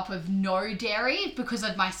grew up of no dairy because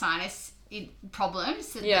of my sinus problems.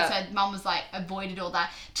 So mum was like, avoided all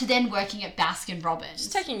that, to then working at Baskin Robbins.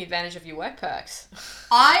 Just taking advantage of your work perks.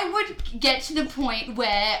 I would get to the point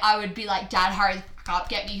where I would be like, Dad, hurry the fuck up,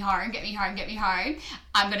 get me home.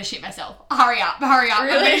 I'm going to shit myself. Hurry up. Really? I'm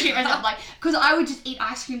going to shit myself. Like, because I would just eat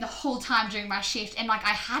ice cream the whole time during my shift, and like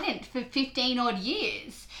I hadn't for 15 odd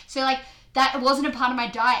years. So like, that wasn't a part of my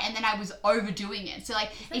diet, and then I was overdoing it. So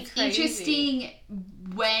like, it's crazy? interesting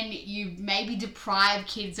when you maybe deprive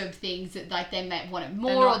kids of things that like they may want it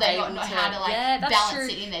more, or they don't know how to like balance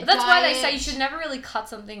it in their diet. But that's why they say you should never really cut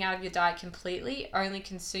something out of your diet completely, only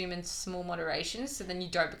consume in small moderations, so then you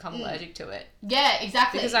don't become allergic to it. Yeah,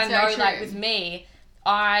 exactly. Because I know, like with me,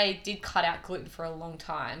 I did cut out gluten for a long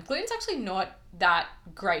time. Gluten's actually not that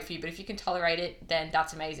great for you, but if you can tolerate it, then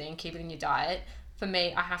that's amazing. Keep it in your diet. For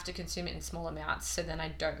me, I have to consume it in small amounts, so then I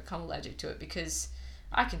don't become allergic to it, because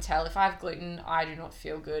I can tell if I have gluten, I do not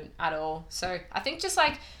feel good at all. So I think just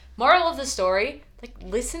like, moral of the story, like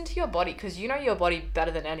listen to your body, because you know your body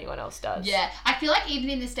better than anyone else does. Yeah, I feel like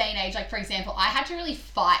even in this day and age, like for example, I had to really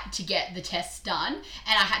fight to get the tests done, and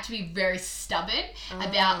I had to be very stubborn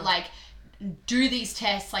about like, do these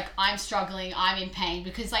tests, like I'm struggling, I'm in pain,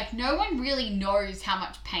 because like no one really knows how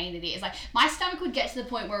much pain it is. Like my stomach would get to the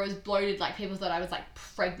point where it was bloated, like people thought I was like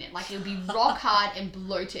pregnant, like it would be rock hard and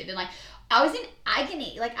bloated, and like I was in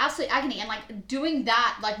agony, like absolute agony, and like doing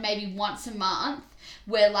that like maybe once a month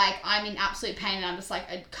where like I'm in absolute pain and I'm just like,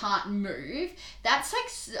 I can't move. That's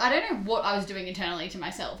like, I don't know what I was doing internally to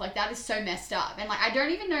myself. Like that is so messed up. And like, I don't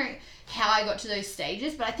even know how I got to those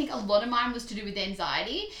stages, but I think a lot of mine was to do with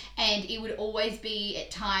anxiety, and it would always be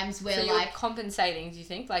at times where so you like were compensating, do you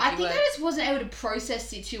think? Like I think I just wasn't able to process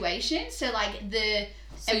situations. So like the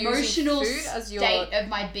emotional state of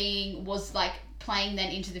my being was like playing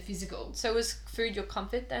then into the physical. So was food your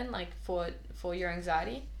comfort then, like for your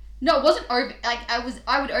anxiety? No, it wasn't over. Like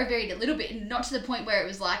I would overeat a little bit, not to the point where it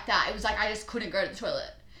was like that. It was like I just couldn't go to the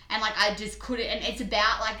toilet, and like I just couldn't. And it's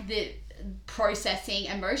about like the processing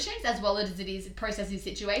emotions as well as it is processing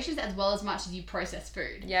situations, as well as much as you process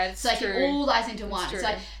food. Yeah, it's so like true. it all lies into one. True. So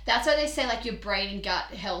like, that's why they say like your brain and gut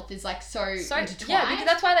health is like so intertwined. Yeah, because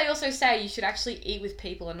that's why they also say you should actually eat with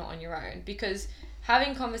people and not on your own, because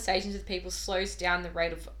having conversations with people slows down the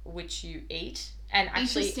rate of which you eat, and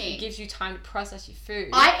actually it gives you time to process your food.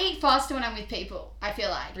 I eat faster when I'm with people, I feel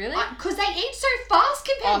like. Really? Because they eat so fast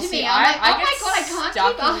compared to me. I'm like, oh my God, I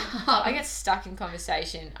can't keep up. I get stuck in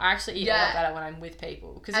conversation. I actually eat a lot better when I'm with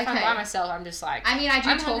people. Because if I'm by myself, I'm just like, I mean, I do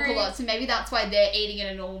talk hungry. A lot, so maybe that's why they're eating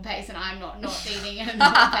at a normal pace and I'm not eating at a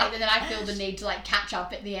normal pace. And then I feel the need to like catch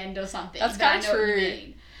up at the end or something. That's kind of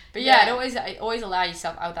true. But yeah, it always allow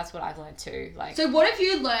yourself. Oh, that's what I've learned too. Like, so what have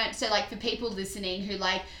you learned? So like for people listening who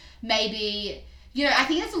like maybe, you know, I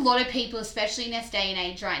think there's a lot of people, especially in this day and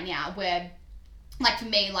age right now, where like for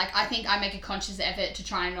me, like I think I make a conscious effort to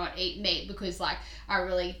try and not eat meat because like I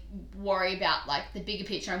really worry about like the bigger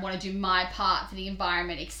picture. I want to do my part for the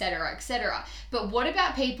environment, etc., etc. But what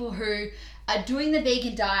about people who are doing the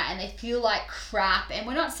vegan diet and they feel like crap? And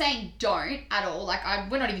we're not saying don't at all. Like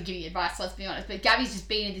we're not even giving you advice, let's be honest. But Gabby's just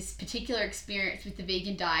been in this particular experience with the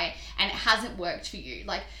vegan diet and it hasn't worked for you.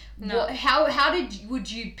 Like, no.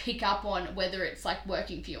 Would you pick up on whether it's like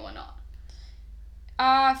working for you or not?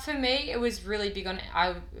 For me, it was really big on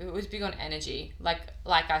energy. Like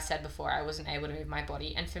I said before, I wasn't able to move my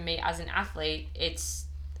body, and for me as an athlete, it's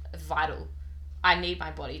vital. I need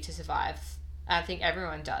my body to survive. I think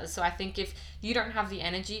everyone does. So I think if you don't have the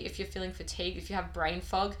energy, if you're feeling fatigued, if you have brain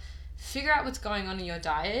fog, figure out what's going on in your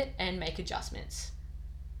diet and make adjustments.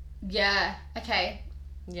 Yeah. Okay.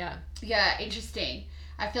 Yeah. Yeah. Interesting.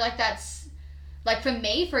 I feel like that's like for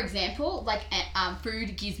me, for example, like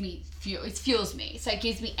food gives me fuel. It fuels me, so it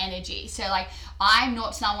gives me energy. So like I'm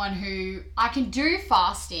not someone who I can do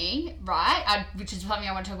fasting, right? Which is something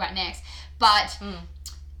I want to talk about next. But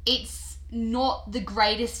it's not the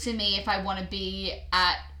greatest for me if I want to be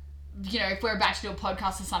at, you know, if we're about to do a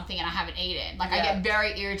podcast or something and I haven't eaten. Like I get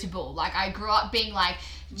very irritable. Like I grew up being like,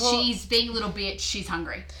 she's being a little bitch, she's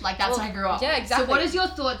hungry. Like that's what I grew up with. Exactly. So what is your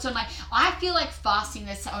thoughts on like, I feel like fasting,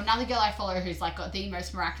 there's another girl I follow who's like got the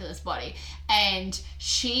most miraculous body, and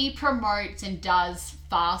she promotes and does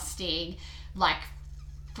fasting like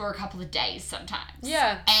for a couple of days sometimes.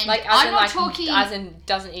 Yeah. And like, I'm not talking... As in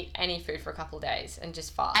doesn't eat any food for a couple of days and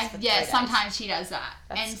just fast for 3 days. Sometimes she does that.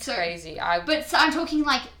 That's and so, crazy. But so I'm talking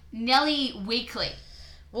like nearly weekly.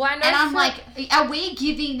 Well, I know. And I'm like, are we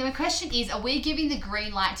giving... The question is, are we giving the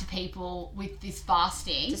green light to people with this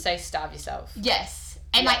fasting? To say starve yourself. Yes.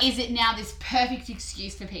 And like, is it now this perfect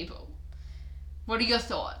excuse for people? What are your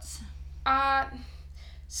thoughts?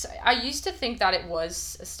 So I used to think that it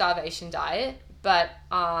was a starvation diet, but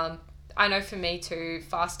I know for me too,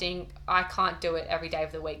 fasting, I can't do it every day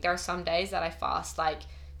of the week. There are some days that I fast like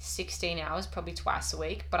 16 hours, probably twice a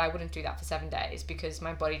week, but I wouldn't do that for 7 days because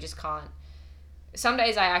my body just can't. Some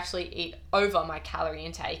days I actually eat over my calorie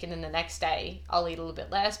intake, and then the next day I'll eat a little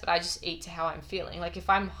bit less, but I just eat to how I'm feeling. Like if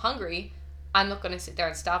I'm hungry, I'm not going to sit there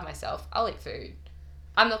and starve myself. I'll eat food.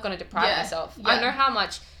 I'm not going to deprive myself. Yeah. I know how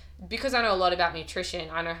much, because I know a lot about nutrition,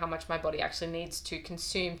 I know how much my body actually needs to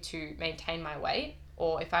consume to maintain my weight,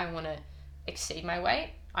 or if I want to exceed my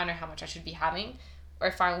weight, I know how much I should be having, or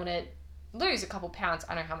if I want to lose a couple pounds,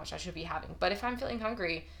 I know how much I should be having. But if I'm feeling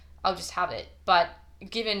hungry, I'll just have it. But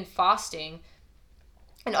given fasting,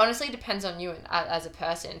 and honestly it depends on you as a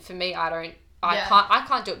person. For me, I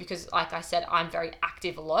can't do it because, like I said, I'm very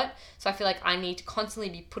active a lot. So I feel like I need to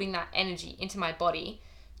constantly be putting that energy into my body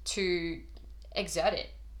to exert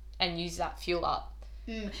it and use that fuel up.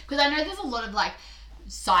 Because I know there's a lot of like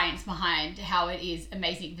science behind how it is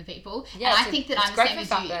amazing for people. Yeah, and I think that I'm the same as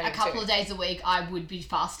you. A couple of days a week I would be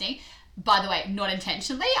fasting. By the way, not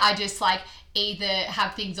intentionally. I just like either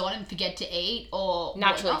have things on and forget to eat, or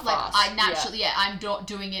naturally fast. Like I naturally, I'm not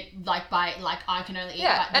doing it like by like I can only eat.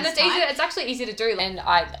 Yeah, at and this it's time. easy. It's actually easy to do. And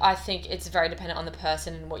I think it's very dependent on the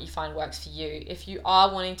person and what you find works for you. If you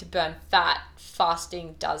are wanting to burn fat,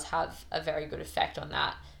 fasting does have a very good effect on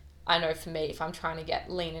that. I know for me, if I'm trying to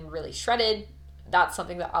get lean and really shredded, that's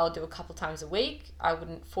something that I'll do a couple times a week. I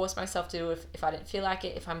wouldn't force myself to do if I didn't feel like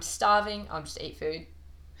it. If I'm starving, I'll just eat food.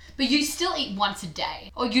 But you still eat once a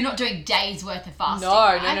day, or you're not doing days worth of fasting.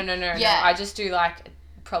 No. Yeah. No. I just do like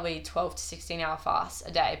probably 12 to 16 hour fasts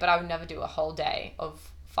a day, but I would never do a whole day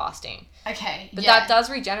of fasting. Okay. But that does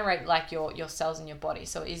regenerate like your cells in your body,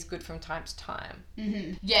 so it is good from time to time.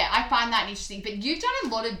 Mm-hmm. Yeah, I find that interesting. But you've done a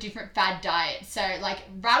lot of different fad diets, so like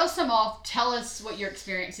rattle some off. Tell us what your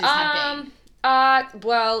experiences have been.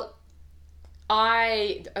 Well,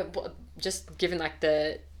 I just given like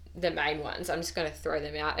the main ones, I'm just going to throw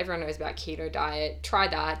them out. Everyone knows about keto diet.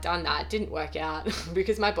 Tried that, done that, didn't work out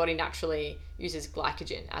because my body naturally uses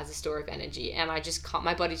glycogen as a store of energy, and I just can't.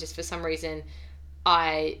 My body just, for some reason,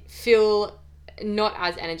 I feel not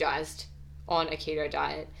as energized on a keto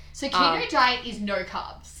diet. So keto diet is no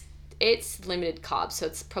carbs. It's limited carbs, so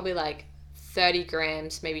it's probably like 30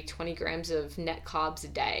 grams, maybe 20 grams of net carbs a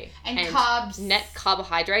day. And carbs... Net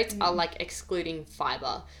carbohydrates are like excluding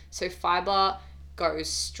fiber. So fiber goes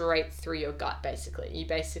straight through your gut, basically. You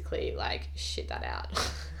basically like shit that out.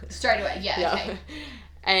 Straight away, yeah. Okay.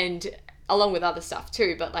 And along with other stuff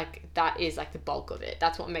too, but like that is like the bulk of it.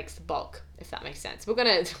 That's what makes the bulk, if that makes sense. We're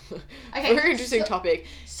gonna... Okay. Very interesting topic.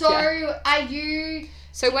 So are you...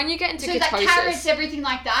 So when you get into ketosis... So like carrots, everything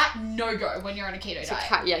like that, no go when you're on a keto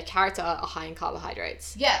diet. Carrots are high in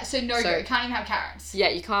carbohydrates. Yeah, so no go. You can't even have carrots. Yeah,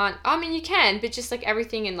 you can't. I mean, you can, but just like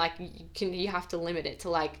everything in like, you have to limit it to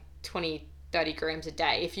like 20, 30 grams a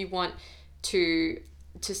day if you want to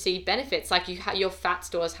see benefits. Like your fat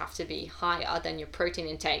stores have to be higher than your protein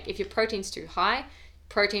intake. If your protein's too high,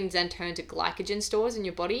 proteins then turn to glycogen stores in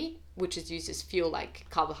your body, which is used as fuel like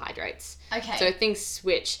carbohydrates. Okay. So things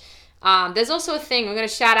switch. There's also a thing, we're going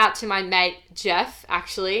to shout out to my mate, Jeff,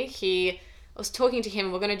 actually. I was talking to him,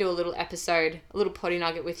 and we're going to do a little episode, a little potty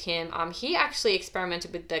nugget with him. He actually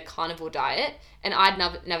experimented with the carnivore diet, and I'd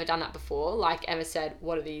never done that before. Like Emma said,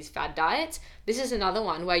 what are these fad diets? This is another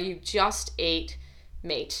one where you just eat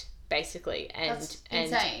meat, basically. That's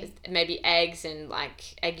insane. And maybe eggs and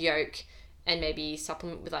like egg yolk, and maybe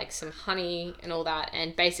supplement with like some honey and all that.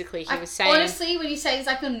 And basically he was saying... Honestly, when you say this,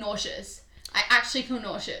 I feel nauseous. I actually feel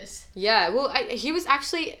nauseous. Yeah, well, he was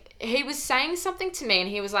saying something to me, and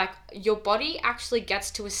he was like, your body actually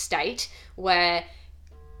gets to a state where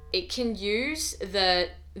it can use the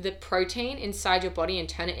protein inside your body and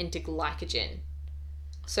turn it into glycogen.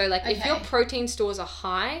 So, like, if your protein stores are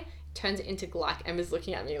high, it turns it into glycogen. Emma's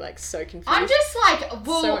looking at me, like, so confused. I'm just like,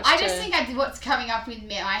 well, I just think what's coming up in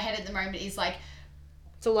my head at the moment is, like,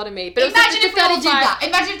 It's a lot of meat. But Imagine it was if we all did 35 that.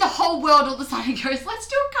 Imagine if the whole world all of a sudden goes, let's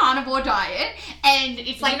do a carnivore diet. And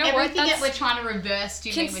it's like You know what? everything that That's- we're trying to reverse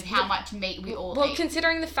doing with how much meat we all Well, eat.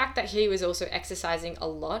 considering the fact that he was also exercising a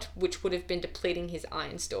lot, which would have been depleting his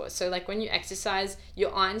iron stores. So, like, when you exercise,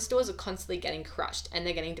 your iron stores are constantly getting crushed and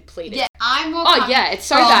they're getting depleted. Yeah, I'm more it's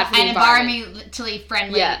so from bad for the an environment. environmentally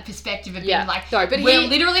friendly perspective of being like, No, but we're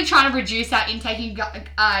literally trying to reduce our intaking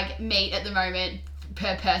meat at the moment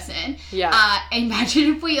per person. Yeah.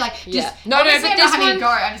 Imagine if we like just No, obviously but I'm this not having one- a go.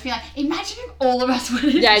 I'm just being like, imagine if all of us would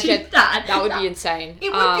have did that. That would be insane.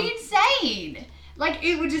 It would be insane. Like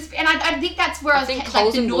it would just, and I think that's where I think was Coles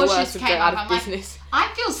like the and Woolworths nauseous would go came out up. of I'm business.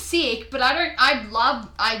 like, I feel sick, but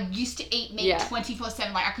I used to eat meat Yeah.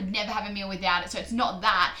 24/7. Like I could never have a meal without it. So it's not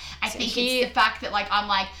that. I think he- it's the fact that like I'm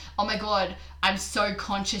like, oh my god, I'm so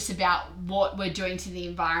conscious about what we're doing to the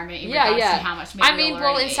environment in regards to how much meat I we mean, all well,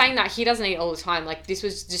 already in eat. saying that, he doesn't eat all the time. Like, this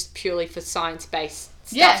was just purely for science-based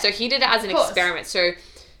stuff. Yeah, So he did it as an of course. experiment. So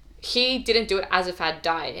he didn't do it as a fad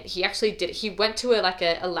diet. He actually did. He went to a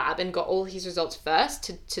lab and got all his results first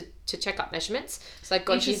to check up measurements. So like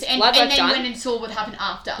got his and blood work then done. went and saw what happened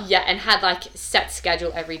after. Yeah, and had like set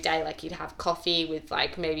schedule every day. Like he'd have coffee with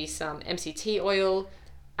like maybe some MCT oil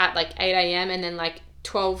at like 8 a.m. and then like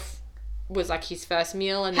 12 was like his first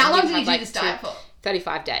meal. And How then long he'd did have, he do like, this diet for?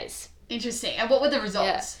 35 days. Interesting. And what were the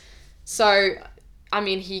results? So, I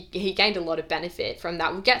mean, he gained a lot of benefit from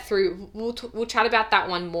that. We'll get through. We'll chat about that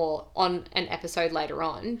one more on an episode later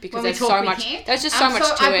on because When we there's talk so with much. him. There's just so much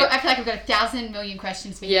to it. I feel like I've got 1,000 million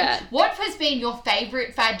questions for you. Yeah. What has been your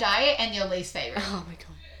favourite fad diet and your least favourite? Oh my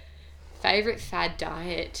god, favorite fad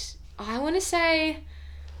diet. I want to say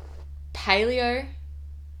paleo,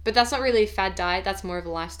 but that's not really a fad diet. That's more of a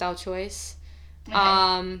lifestyle choice.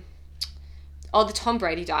 Okay. The Tom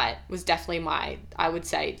Brady diet was definitely I would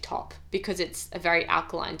say, top because it's a very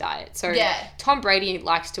alkaline diet. So Yeah. Tom Brady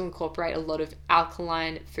likes to incorporate a lot of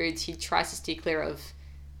alkaline foods. He tries to steer clear of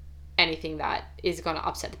anything that is going to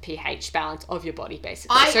upset the pH balance of your body,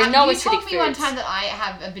 basically. So no you acidic told me one foods. time that I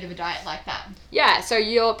have a bit of a diet like that. Yeah, so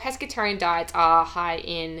your pescatarian diets are high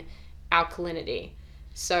in alkalinity.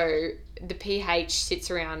 So the pH sits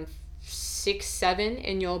around 6, 7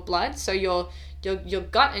 in your blood. So your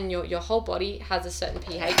gut and your whole body has a certain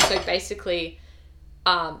pH. So basically,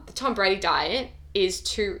 the Tom Brady diet is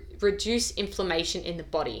to reduce inflammation in the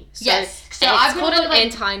body. So, Yes. So and I've it's got called a lot an of, like-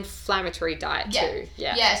 anti-inflammatory diet too.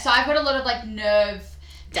 Yeah. Yeah, so I've got a lot of like nerve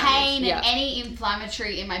Damage, pain yeah. and any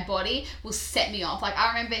inflammatory in my body will set me off. Like I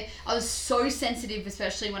remember I was so sensitive,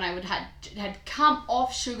 especially when I had come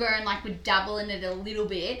off sugar and like would dabble in it a little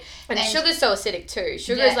bit. And sugar's so acidic too.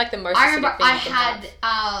 Sugar Yeah. is like the most I acidic remember thing I you can had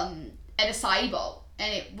have. an acai bowl,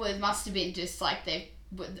 and it must have been just like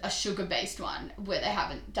a sugar based one where they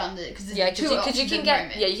haven't done the because Yeah, two because you options can at the get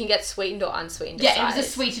moment. you can get sweetened or unsweetened. Yeah, it was a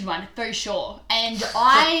acids. sweetened one for sure. And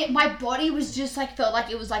my body was just like, felt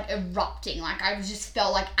like it was like erupting. Like I just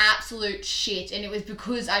felt like absolute shit. And it was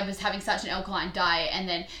because I was having such an alkaline diet and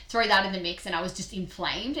then throw that in the mix and I was just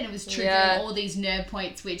inflamed and it was triggering all these nerve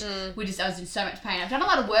points, which I was in so much pain. I've done a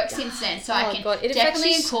lot of work since then. So I can It affects definitely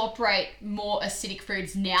you incorporate more acidic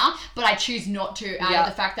foods now, but I choose not to out of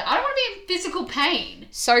the fact that I don't want to be in physical pain.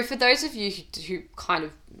 So for those of you who kind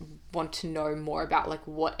of want to know more about like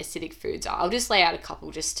what acidic foods are, I'll just lay out a couple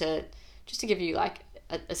just to give you like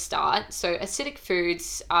a start. So acidic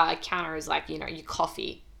foods counter is like, your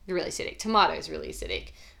coffee, really acidic. Tomatoes, really acidic.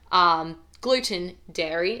 Gluten,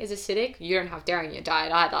 dairy is acidic. You don't have dairy in your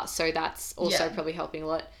diet either, so that's also probably helping a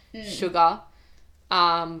lot. Sugar,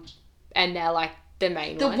 and they're like the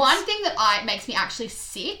main ones. The one thing that makes me actually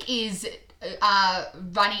sick is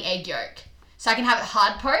runny egg yolk. So I can have it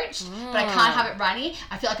hard poached, but I can't have it runny.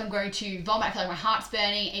 I feel like I'm going to vomit. I feel like my heart's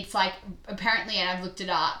burning. It's like, apparently, and I've looked it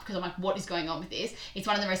up because I'm like, what is going on with this? It's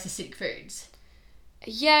one of the most acidic foods.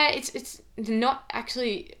 Yeah, it's not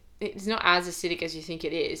actually. It's not as acidic as you think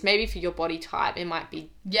it is. Maybe for your body type, it might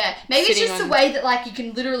be. Yeah, maybe it's Sitting just the on way that like you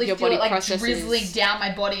can literally your feel body it like processes- drizzling down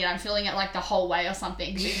my body, and I'm feeling it like the whole way or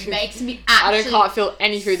something. Because it makes me actually. can't feel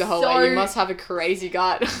any food the whole way. so- You must have a crazy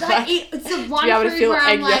gut. Like it's the one be able to food feel where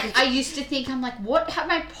I'm egg like, yolk. I used to think, I'm like, what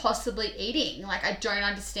am I possibly eating? Like, I don't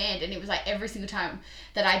understand. And it was like every single time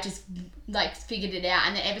that I just like figured it out.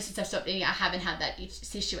 And then ever since I've stopped eating, I haven't had that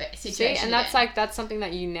situation. See, and that's again. that's something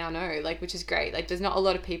that you now know, like, which is great. Like, there's not a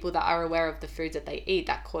lot of people that are aware of the foods that they eat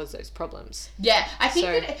that cause those problems. Yeah, I think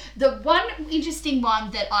So- that the one interesting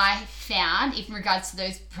one that I found in regards to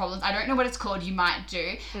those problems, I don't know what it's called, you might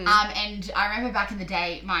do. And I remember back in the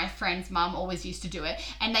day, my friend's mum always used to do it,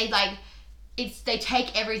 and they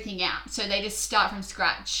take everything out. So they just start from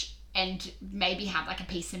scratch and maybe have like a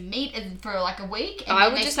piece of meat for like a week. And I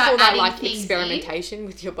then would they just start call that adding like things in. experimentation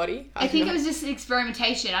with your body. I think don't it know. was just an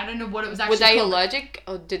experimentation. I don't know what it was actually Were they called. allergic,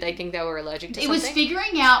 or did they think they were allergic to It something? was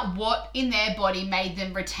figuring out what in their body made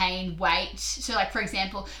them retain weight. So, like, for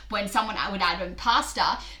example, when someone would add in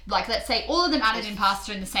pasta, like, let's say all of them added in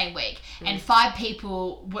pasta in the same week, and 5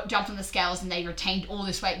 people jumped on the scales and they retained all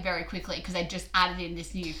this weight very quickly because they just added in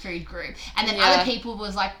this new food group. And then other people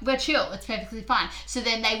was like, we're chill, it's perfectly fine. So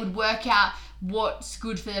then they would work out what's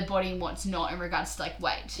good for their body and what's not in regards to, like,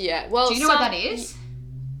 weight. Yeah, well, Do you know what that is?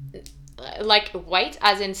 Like weight,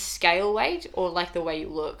 as in scale weight, or like the way you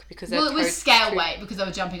look? Because Well, it was scale weight because they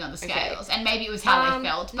were jumping on the scales, and maybe it was how they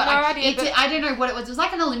felt. But no idea, but- I don't know what it was. It was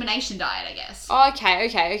like an elimination diet, I guess. Oh,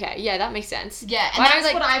 okay. Yeah, that makes sense. Yeah, and But I that's was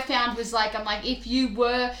like- what I found was like, I'm like, if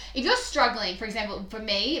you're struggling, for example, for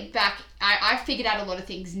me, I figured out a lot of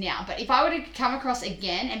things now, but if I were to come across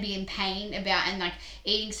again and be in pain about and like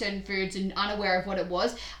eating certain foods and unaware of what it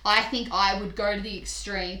was, I think I would go to the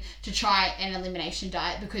extreme to try an elimination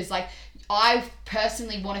diet because like, I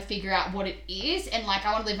personally want to figure out what it is and like,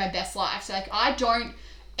 I want to live my best life. So like, I don't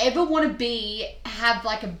ever want to have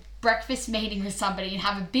like a breakfast meeting with somebody and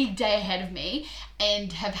have a big day ahead of me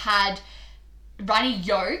and have had runny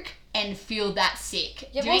yolk and feel that sick.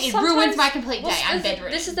 Yeah, Do you know what I mean? It ruins my complete day. I'm bedridden.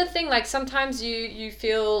 This is the thing, like sometimes you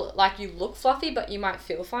feel like you look fluffy, but you might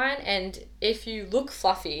feel fine, and if you look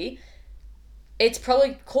fluffy, it's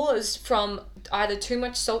probably caused from either too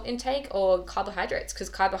much salt intake or carbohydrates, because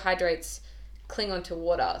carbohydrates cling onto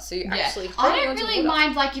water, so you actually I holding don't onto really water.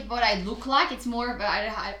 mind like what I look like. It's more about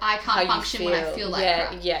I How can't you function when I feel like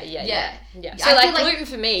crap. Yeah. Yeah. So I like feel like- gluten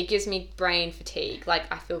for me gives me brain fatigue. Like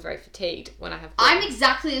I feel very fatigued when I have I'm gluten.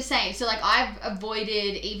 exactly the same. So like I've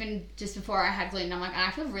avoided even just before I had gluten. I'm like,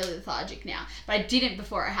 I feel really lethargic now, but I didn't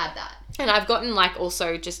before I had that. And I've gotten like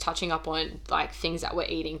also just touching up on like things that we're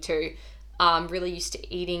eating too. Really used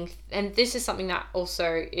to eating, and this is something that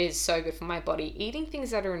also is so good for my body, eating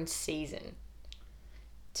things that are in season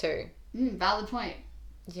too. Valid point.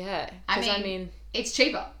 Yeah. I 'Cause mean, it's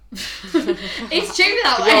cheaper. It's cheaper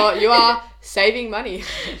that way. you are saving money.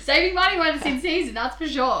 Saving money when it's in season, that's for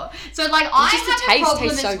sure. So like I just the have a taste problem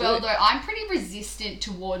tastes as so well good. though. I'm pretty resistant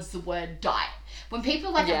towards the word diet. When people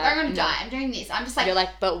are like, Yeah, I'm going on a no. diet, I'm doing this, I'm just like, You're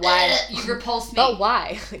like, but why? You repulse me. But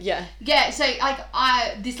why? Yeah. Yeah, so like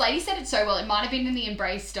this lady said it so well. It might have been in the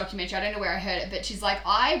Embrace documentary. I don't know where I heard it, but she's like,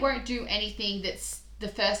 I won't do anything that's the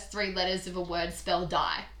first 3 letters of a word spell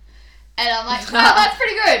die. And I'm like, well, that's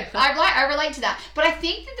pretty good. I relate to that. But I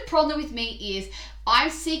think that the problem with me is I'm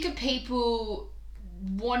sick of people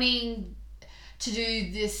wanting to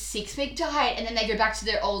do this 6-week diet and then they go back to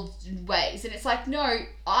their old ways. And it's like, no,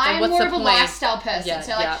 I'm what's more the of a point? lifestyle person. Yeah,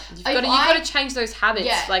 So like, yeah. You've got to change those habits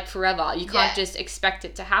Yeah. like forever. You can't Yeah. just expect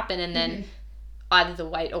it to happen and then either the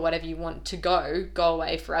weight or whatever you want to go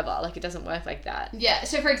away forever. Like it doesn't work like that. Yeah,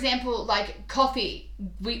 so for example, like coffee,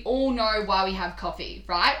 we all know why we have coffee,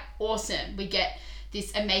 right? Awesome. We get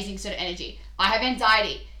this amazing sort of energy. I have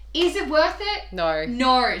anxiety. Is it worth it? No.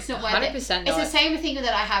 No, it's not worth it. 100% It's not. the same thing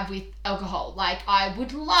that I have with alcohol. Like, I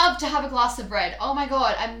would love to have a glass of red. Oh my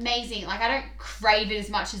God, amazing. Like, I don't crave it as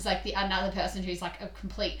much as like another person who's like a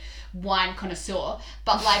complete wine connoisseur.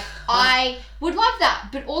 But like, I would love that.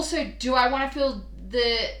 But also, do I want to feel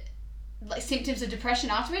the like symptoms of depression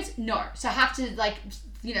afterwards? No. So I have to like,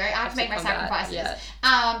 you know, I have to make my combat, sacrifices.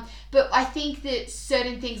 yeah. But I think that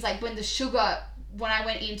certain things like when the sugar, when I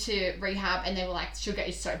went into rehab and they were like, sugar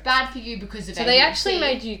is so bad for you because of So they ADHD. actually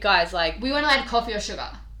made you guys like, We weren't allowed coffee or sugar.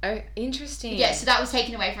 oh, interesting. Yeah, so that was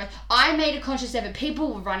taken away from us. I made a conscious effort.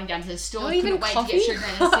 People were running down to the store, Not couldn't even wait coffee? to get sugar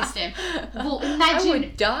in the system. Well, I imagine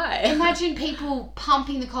would die. imagine people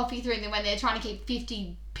pumping the coffee through them when they're trying to keep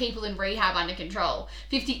 50 people in rehab under control,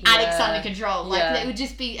 50 addicts Yeah. under control. Like, Yeah. it would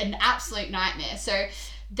just be an absolute nightmare. So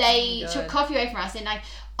they Oh my took God. coffee away from us, and like,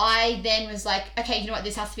 I then was like, okay, you know what?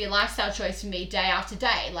 This has to be a lifestyle choice for me day after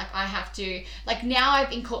day. Like, I have to, like, now I've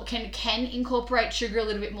can incorporate sugar a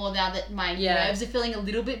little bit more now that my Yeah. nerves are feeling a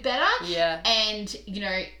little bit better. Yeah. And, you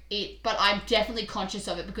know, but I'm definitely conscious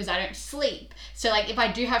of it because I don't sleep. So, like, if I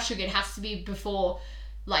do have sugar, it has to be before,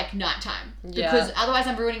 like, nighttime. Yeah. Because otherwise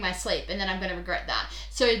I'm ruining my sleep and then I'm going to regret that.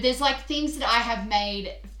 So, there's, like, things that I have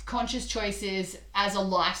made conscious choices as a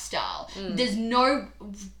lifestyle. There's no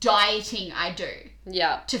dieting I do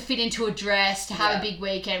Yeah. to fit into a dress, to have Yeah. a big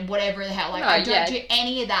weekend, whatever the hell. Like, No, I don't yeah. do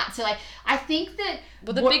any of that. So, like, I think that...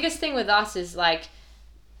 Well, the biggest thing with us is like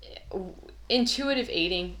intuitive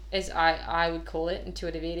eating, as I would call it,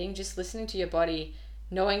 intuitive eating, just listening to your body,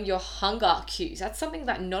 knowing your hunger cues. That's something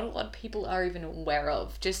that not a lot of people are even aware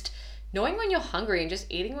of. Just knowing when you're hungry and just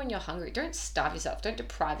eating when you're hungry. Don't starve yourself. Don't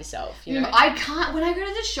deprive yourself, you know? I can't. When I go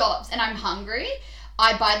to the shops and I'm hungry,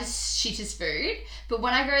 I buy the shittest food. But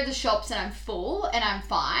when I go to the shops and I'm full and I'm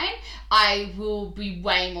fine, I will be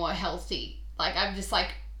way more healthy. Like, I'm just like,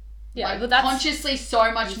 well, that's consciously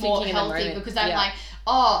so much more thinking in the healthy moment. because I'm like,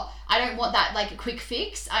 oh, I don't want that like a quick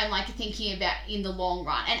fix. I'm like thinking about in the long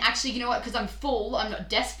run. And actually, you know what? Because I'm full, I'm not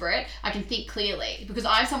desperate. I can think clearly because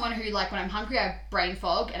I'm someone who like when I'm hungry, I have brain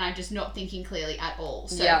fog and I'm just not thinking clearly at all.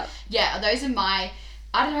 So yeah, those are my.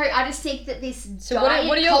 I don't know. I just think that this diet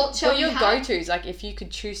culture. What are your go-tos? Like, if you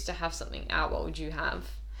could choose to have something out, what would you have?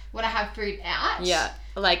 When I have food out. Yeah,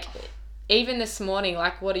 like. Even this morning,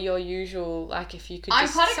 like, what are your usual, like, if you could I'm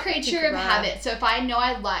just... quite a creature of habit. So if I know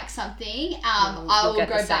I like something, I will go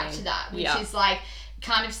back to that, which is, like,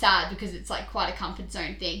 kind of sad because it's, like, quite a comfort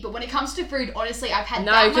zone thing. But when it comes to food, honestly, I've had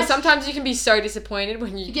No, because sometimes you can be so disappointed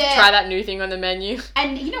when you try that new thing on the menu.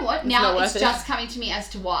 And you know what? Now it's just coming to me as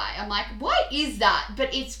to why. I'm like, why is that?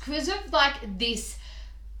 But it's because of, like, this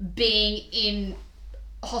being in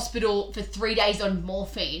hospital for 3 days on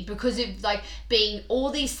morphine because of like being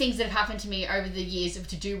all these things that have happened to me over the years of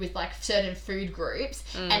to do with like certain food groups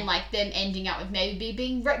and like them ending up with maybe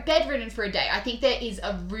being bedridden for a day. I think there is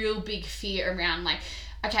a real big fear around like,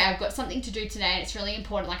 okay, I've got something to do today and it's really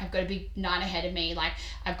important. Like I've got a big night ahead of me. Like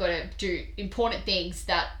I've got to do important things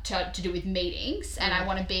that to do with meetings and I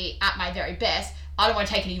want to be at my very best. I don't want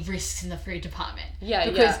to take any risks in the food department.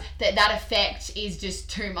 Because that effect is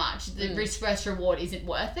just too much. The risk versus reward isn't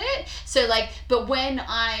worth it. So like, but when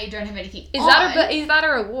I don't have anything is that a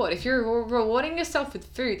reward? If you're rewarding yourself with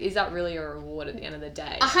food, is that really a reward at the end of the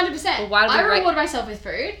day? 100%. I reward myself with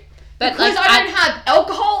food. But because I don't have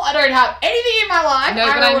alcohol, I don't have anything in my life. No,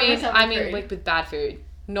 but I mean with bad food.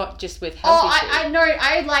 Not just with healthy food. I know.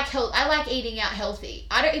 I like health. I like eating out healthy.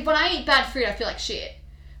 When I eat bad food, I feel like shit.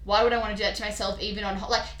 Why would I want to do that to myself? Even on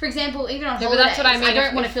like, for example, even on holidays. But that's what I mean. I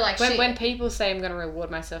don't want to feel like shit. When people say I'm going to reward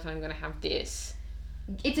myself and I'm going to have this,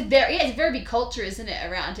 it's a very big culture, isn't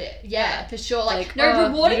it, around it? Yeah, for sure. Like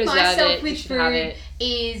rewarding myself with food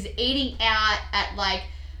is eating out at like,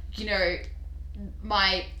 you know,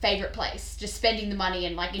 my favorite place, just spending the money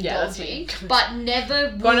and like indulging, but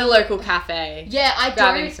never go to a local cafe. Yeah, I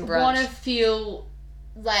don't want to feel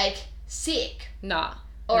like sick.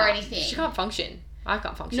 Or anything. You can't function. I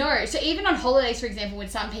can't function. No, so even on holidays, for example, when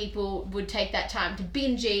some people would take that time to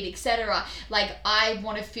binge eat, etc., like I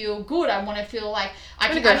want to feel good. I want to feel like I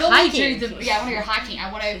want to go hiking. I want to go hiking.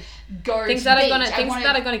 I want to go things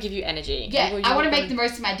that are gonna give you energy. Yeah, I want to make the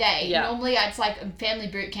most of my day. Yeah. Normally, it's like Family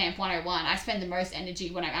Boot Camp 101. I spend the most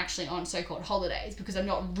energy when I'm actually on so-called holidays because I'm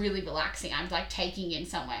not really relaxing. I'm like taking in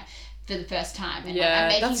somewhere for the first time. And I'm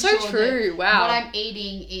making that's so true. Wow. What I'm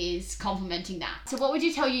eating is complementing that. So what would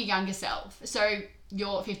you tell your younger self? So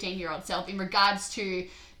your 15-year-old self in regards to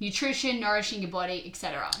nutrition, nourishing your body,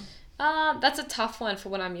 etc.? That's a tough one for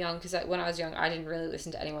when I'm young because when I was young, I didn't really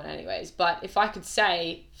listen to anyone anyways. But if I could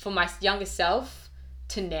say for my younger self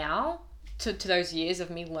to now, to those years of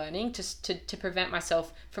me learning to prevent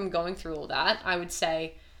myself from going through all that, I would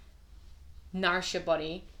say nourish your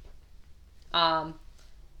body.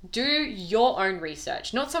 Do your own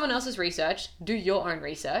research, not someone else's research. Do your own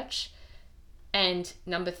research. And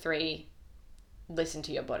number 3, listen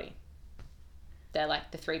to your body. They're like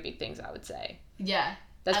the 3 big things I would say. Yeah.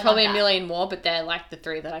 There's probably a million more, but they're like the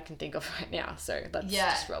 3 that I can think of right now. So let's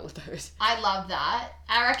just roll with those. I love that.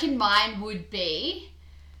 I reckon mine would be,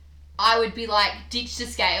 I would be like, ditch the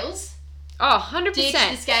scales. Oh, 100%. Ditch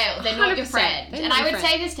the scales. They're not your friend. And I would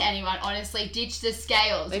say this to anyone, honestly, ditch the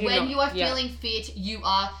scales. When you are feeling fit, you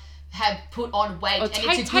have put on weight. Or and it's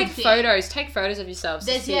a good thing. Take photos of yourselves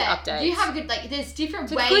to see updates. You have a good, like, there's different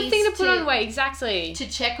ways. It's a good thing to put on weight, exactly. To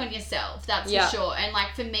check on yourself, that's for sure. And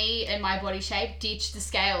like for me and my body shape, ditch the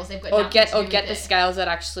scales. They've got nothing to do with get the scales that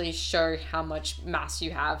actually show how much mass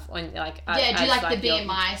you have on like. Do like the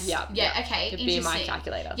BMI. Okay. The BMI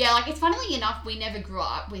calculator. Yeah, like it's funnily enough, we never grew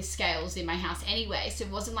up with scales in my house anyway, so it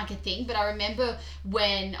wasn't like a thing. But I remember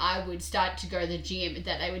when I would start to go to the gym,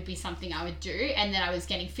 that they would be something I would do, and then I was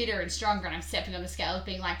getting fitter and stronger, and I'm stepping on the scales,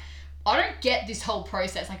 being like, I don't get this whole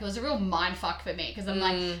process. Like, it was a real mind fuck for me because I'm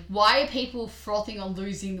like, why are people frothing on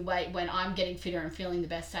losing the weight when I'm getting fitter and feeling the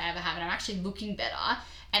best I ever have, and I'm actually looking better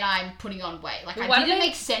and I'm putting on weight? Like, it didn't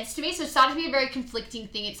make sense to me. So it started to be a very conflicting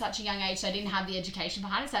thing at such a young age. So I didn't have the education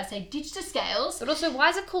behind it. So I'd say ditch the scales. But also, why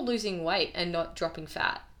is it called losing weight and not dropping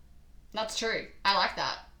fat? That's true. I like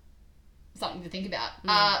that. Something to think about.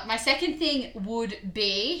 My second thing would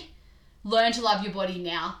be learn to love your body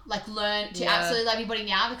now. Like, learn to absolutely love your body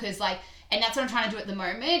now, because like, and that's what I'm trying to do at the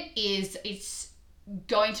moment, is it's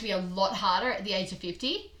going to be a lot harder at the age of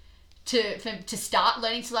 50 to start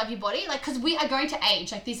learning to love your body, like, because we are going to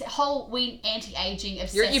age, like this whole anti-aging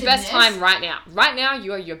obsessiveness. You're at your best time right now. Right now,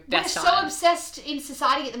 you are your best time. We're so obsessed in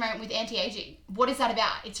society at the moment with anti-aging. What is that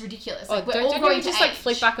about? It's ridiculous. Like, we're all don't going you just to like age.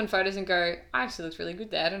 flick back on photos and go, I actually looked really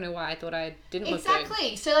good there. I don't know why I thought I didn't look good.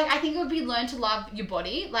 Exactly. So like, I think it would be learn to love your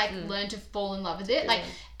body, like learn to fall in love with it, like,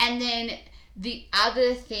 and then the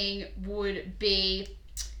other thing would be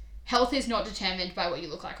health is not determined by what you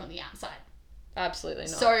look like on the outside. Absolutely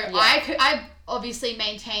not. So Yeah. I obviously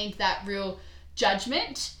maintained that real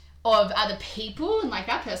judgment of other people, and like,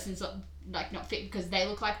 that person's not fit because they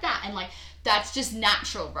look like that, and like, that's just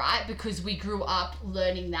natural, right? Because we grew up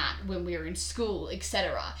learning that when we were in school,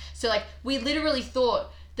 etc. So like, we literally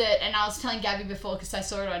thought that, and I was telling Gabby before because I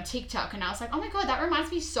saw it on TikTok, and I was like, oh my god, that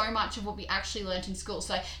reminds me so much of what we actually learnt in school.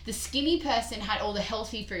 So the skinny person had all the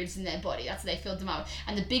healthy foods in their body, that's what they filled them up,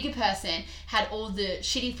 and the bigger person had all the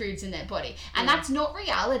shitty foods in their body, and that's not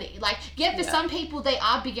reality. Like, for some people they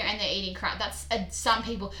are bigger and they're eating crap, that's some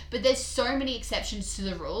people, but there's so many exceptions to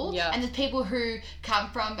the rule, and there's people who come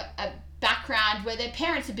from a background where their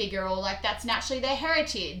parents are bigger, or like that's naturally their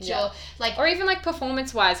heritage, or even like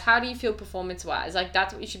performance wise, how do you feel performance wise? Like,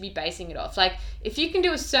 that's what you should be basing it off. Like, if you can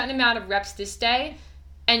do a certain amount of reps this day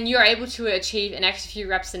and you're able to achieve an extra few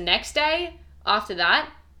reps the next day after that,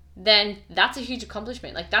 then that's a huge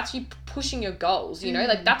accomplishment. Like, that's you pushing your goals, you know?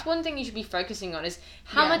 Like, that's one thing you should be focusing on, is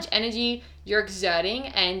how much energy you're exerting,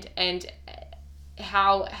 and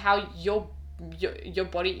how your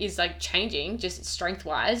body is like changing just strength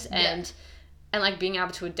wise, and like being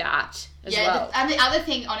able to adapt as well. And the other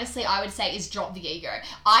thing, honestly, I would say is drop the ego.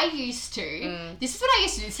 I used to, this is what I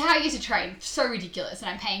used to do, this is how I used to train, so ridiculous,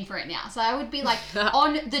 and I'm paying for it now. So I would be like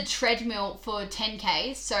on the treadmill for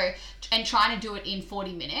 10Ks, and trying to do it in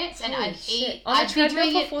 40 minutes, and Holy I'd shit. eat, on the I'd be treadmill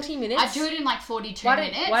doing for it, 40 minutes? I'd do it in like 42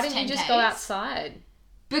 minutes. Why didn't you just 10Ks. go outside?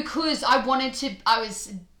 Because I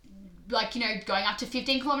was like, you know, going up to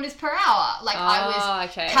 15 kilometers per hour. Like,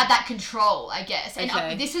 had that control, I guess.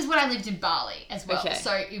 And this is when I lived in Bali as well. Okay.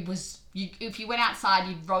 So it was, if you went outside,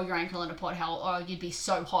 you'd roll your ankle in a pothole, or you'd be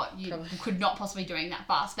so hot you could not possibly doing that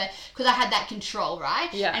fast. But because I had that control,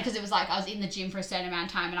 right? Yeah. And because it was like I was in the gym for a certain amount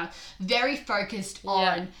of time, and I was very focused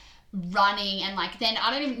on running, and like, then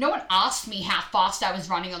no one asked me how fast I was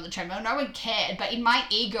running on the treadmill, no one cared, but in my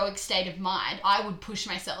egoic state of mind, I would push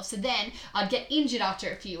myself. So then I'd get injured after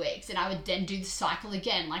a few weeks, and I would then do the cycle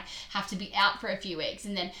again, like have to be out for a few weeks,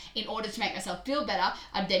 and then in order to make myself feel better,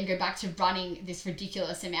 I'd then go back to running this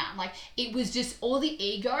ridiculous amount. Like, it was just all the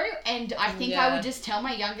ego, and I think I would just tell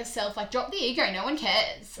my younger self, like, drop the ego, no one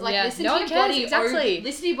cares. Like, listen to your body,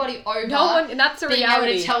 listen to your body over. No one, and that's the reality. Being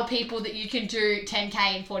able to tell people that you can do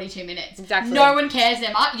 10K in 42 minutes. Exactly. No one cares,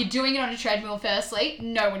 Emma. You're doing it on a treadmill firstly.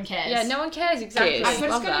 No one cares. Yeah, no one cares. Exactly. I've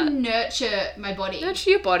just got to nurture my body.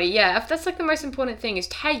 Nurture your body, yeah. That's like the most important thing, is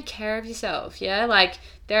take care of yourself, yeah? Like,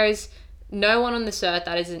 there is no one on this earth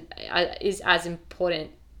that is as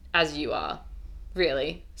important as you are,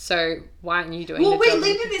 really. So why aren't you doing Well, the we job?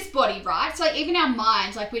 live in this body, right? So like, even our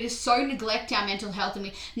minds, like, we just so neglect our mental health, and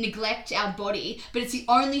we neglect our body, but it's the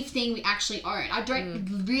only thing we actually own. I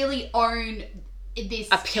don't really own this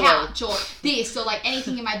couch or this, or like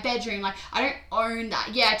anything in my bedroom. Like, I don't own that.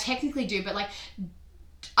 Yeah, I technically do, but like,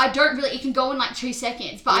 I don't really, it can go in like 2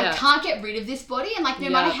 seconds, but I can't get rid of this body. And like, no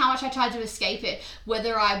matter how much I tried to escape it,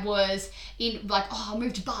 whether I was in like, oh, I'll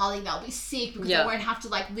move to Bali and I'll be sick because I won't have to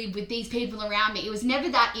like live with these people around me. It was never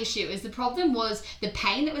that issue. The problem was the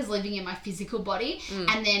pain that was living in my physical body,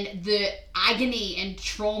 and then the agony and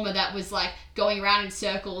trauma that was like going around in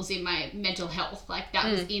circles in my mental health. Like, that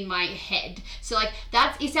was in my head. So like,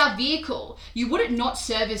 it's our vehicle. You wouldn't not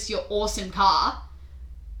service your awesome car.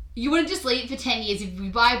 You wouldn't just leave it for 10 years. If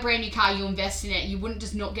you buy a brand new car, you invest in it, you wouldn't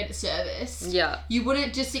just not get it serviced. Yeah. You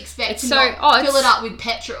wouldn't just expect to not fill it up with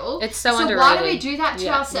petrol. It's so underrated. So why do we do that to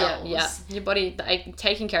ourselves? Yeah. Your body, like,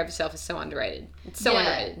 taking care of yourself is so underrated. It's so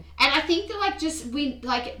underrated. And I think that, like,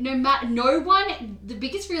 the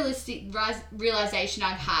biggest realization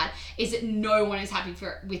I've had is that no one is happy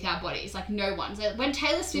with our bodies. Like, no one. So when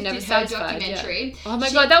Taylor Swift did her documentary. Oh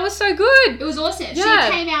my God, that was so good. It was awesome. Yeah.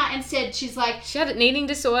 She came out and said, she's like, she had an eating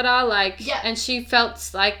disorder, like, and she felt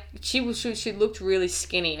like she looked really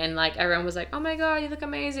skinny, and like everyone was like, oh my God, you look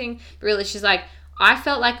amazing. But really, she's like, I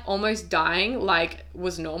felt like almost dying, like,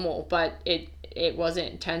 was normal, but it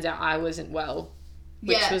wasn't. Turns out I wasn't well,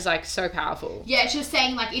 which was like so powerful. Yeah, she was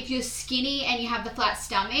saying, like, if you're skinny and you have the flat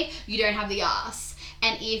stomach, you don't have the ass.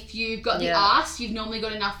 And if you've got the ass, you've normally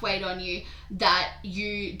got enough weight on you that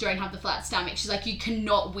you don't have the flat stomach. She's like, you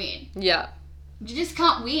cannot win. Yeah. you just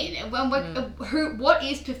can't win. And what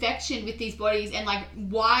is perfection with these bodies, and like,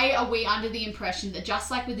 why are we under the impression that just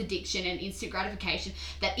like with addiction and instant gratification,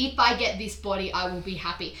 that if I get this body, I will be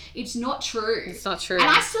happy? It's not true. It's not true. And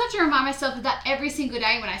I still have to remind myself of that every single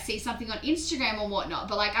day when I see something on Instagram or whatnot.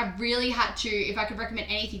 But like, I really had to, if I could recommend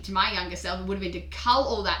anything to my younger self, it would have been to cull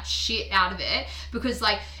all that shit out of it. Because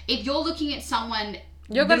like, if you're looking at someone,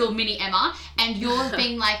 little mini Emma, and you're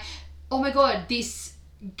being like, oh my God, this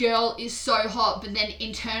girl is so hot, but then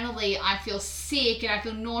internally I feel sick and I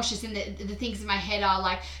feel nauseous, and the things in my head are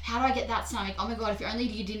like, how do I get that stomach? Oh my God, if only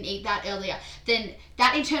you didn't eat that earlier. Then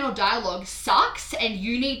that internal dialogue sucks, and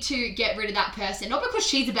you need to get rid of that person. Not because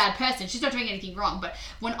she's a bad person, she's not doing anything wrong, but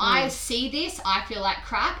when I see this, I feel like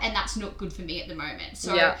crap, and that's not good for me at the moment.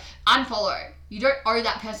 So unfollow. You don't owe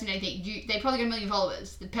that person anything. They probably got 1 million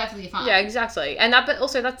followers. They're perfectly fine. Yeah, exactly. And but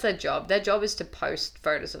also that's their job. Their job is to post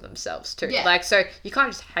photos of themselves too. Yeah. Like, so you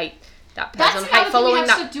can't just hate that person. That's another thing we have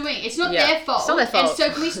to stop doing. It's not their fault. It's not their fault. And so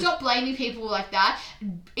can we stop blaming people like that?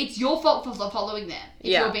 It's your fault for following them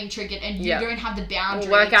if you're being triggered and you don't have the boundary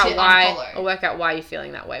to unfollow. Or work out why you're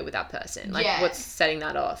feeling that way with that person. Like, what's setting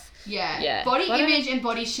that off. Yeah. Body image and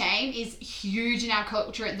body shame is huge in our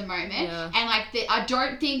culture at the moment. Yeah. And like, I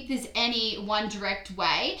don't think there's any one direct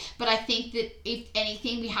way, but I think that if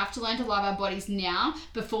anything, we have to learn to love our bodies now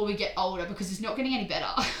before we get older, because it's not getting any better.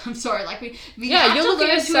 I'm sorry. Like, we have to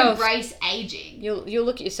learn to embrace aging. You'll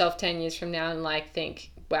look at yourself 10 years from now and like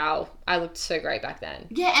think, wow, I looked so great back then.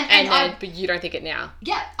 Yeah, but you don't think it now.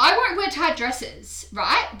 Yeah, I won't wear tight dresses,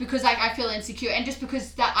 right? Because like, I feel insecure, and just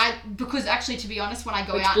because actually, to be honest, when I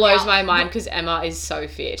go out, which blows my mind because Emma is so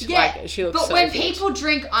fit. Yeah, like, she looks but so when fit. people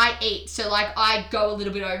drink, I eat. So like, I go a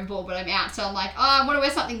little bit overboard when I'm out. So I'm like, oh, I want to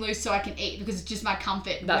wear something loose so I can eat, because it's just my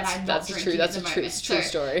comfort when I'm not drinking. That's a true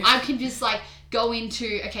story. I can just like go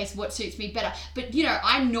into, okay, so what suits me better? But you know,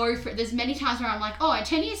 I know there's many times where I'm like, oh, in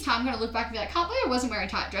 10 years time, I'm going to look back and be like, can't believe I wasn't wearing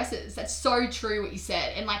tight dresses. That's so true what you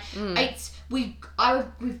said. And like, we've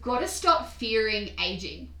got to stop fearing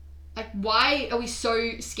aging. Like, why are we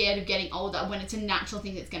so scared of getting older when it's a natural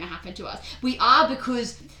thing that's going to happen to us? We are,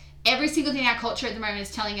 because every single thing in our culture at the moment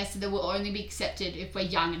is telling us that we'll only be accepted if we're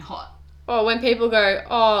young and hot. Or when people go,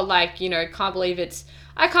 oh, like, you know, I can't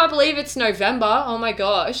believe it's November. Oh my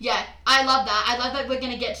gosh. Yeah, I love that. I love that we're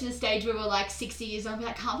going to get to the stage where we're like 60 years old. We're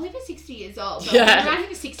like, can't believe we're 60 years old. But yeah.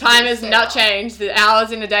 Time has not changed. The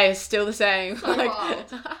hours in the day are still the same. So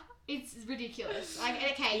wild. It's ridiculous. Like,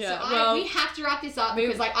 okay, we have to wrap this up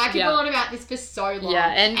because like, I could go on about this for so long. Yeah,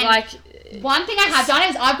 and like... One thing I have done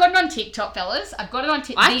is I've got it on TikTok, fellas. I've got it on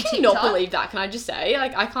TikTok. I cannot believe that. Can I just say?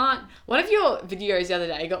 Like, I can't... One of your videos the other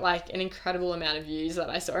day got, like, an incredible amount of views that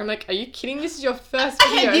I saw. I'm like, are you kidding? This is your first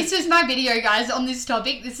video. This is my video, guys, on this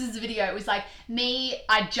topic. This is the video. It was, like, me...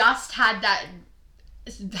 I just had that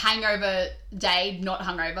hangover day, not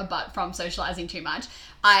hungover, but from socializing too much.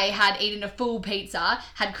 I had eaten a full pizza,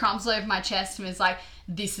 had crumbs all over my chest, and was like,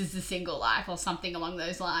 this is the single life, or something along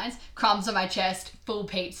those lines. Crumbs on my chest, full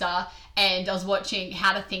pizza, and I was watching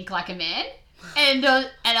How to Think Like a Man. And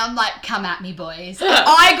I'm like, come at me, boys. And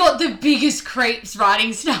I got the biggest creeps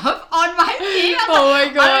writing stuff on my thing. Oh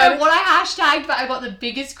my God. I don't know what I hashtagged, but I got the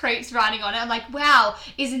biggest creeps writing on it. I'm like, wow,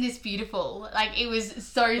 isn't this beautiful? Like, it was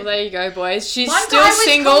so... Well, there you go, boys. She's still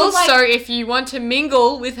single, so if you want to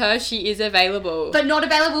mingle with her, she is available. But not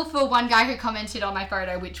available for one guy who commented on my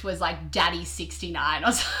photo, which was like, Daddy 69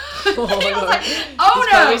 or something. I was like, oh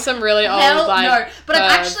no. Probably some really old, like... no. But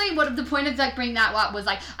I'm actually, what the point of like bringing that up was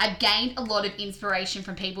like, I've gained a lot of inspiration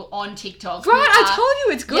from people on TikTok. Right, I told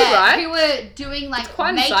you it's good, right? Who were doing like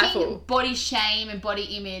making insightful. Body shame and body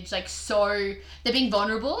image like so they're being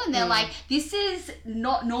vulnerable and they're like, this is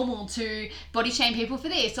not normal to body shame people for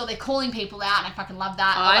this, or they're calling people out, and I fucking love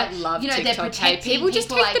that. I love TikTok. They're protecting people just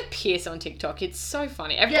take like, the piss on TikTok. It's so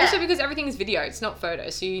funny. Also because everything is video, it's not photo,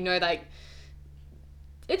 so you know like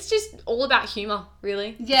it's just all about humor,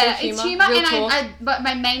 really. Yeah, it's humor, and but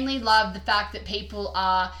I mainly love the fact that people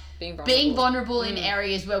are being vulnerable in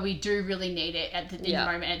areas where we do really need it in the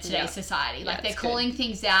moment in today's society. Like they're calling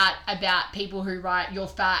things out about people who write you're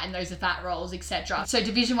fat and those are fat rolls, etc. So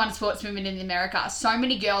Division 1 sportswomen in America, so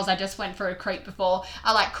many girls, I just went for a creep before,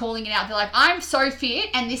 are like calling it out. They're like, I'm so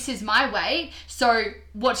fit and this is my weight, so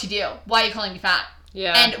what's your deal? Why are you calling me fat?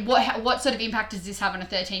 Yeah. And what sort of impact does this have on a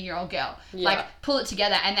 13-year-old girl? Yeah. Like, pull it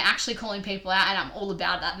together. And they're actually calling people out, and I'm all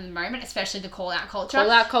about that in the moment, especially the call-out culture.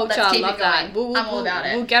 Call-out culture, Let's keep love it going. that. I'm all about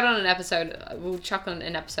it. We'll get on an episode. We'll chuck on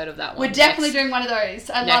an episode of that one. We're definitely doing one of those.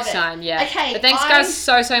 I love it. Next time, yeah. Okay. But thanks, guys,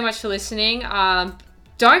 so much for listening.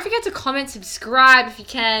 Don't forget to comment, subscribe if you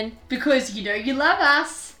can. Because you know you love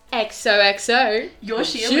us. XOXO. You're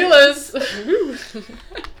Sheila's.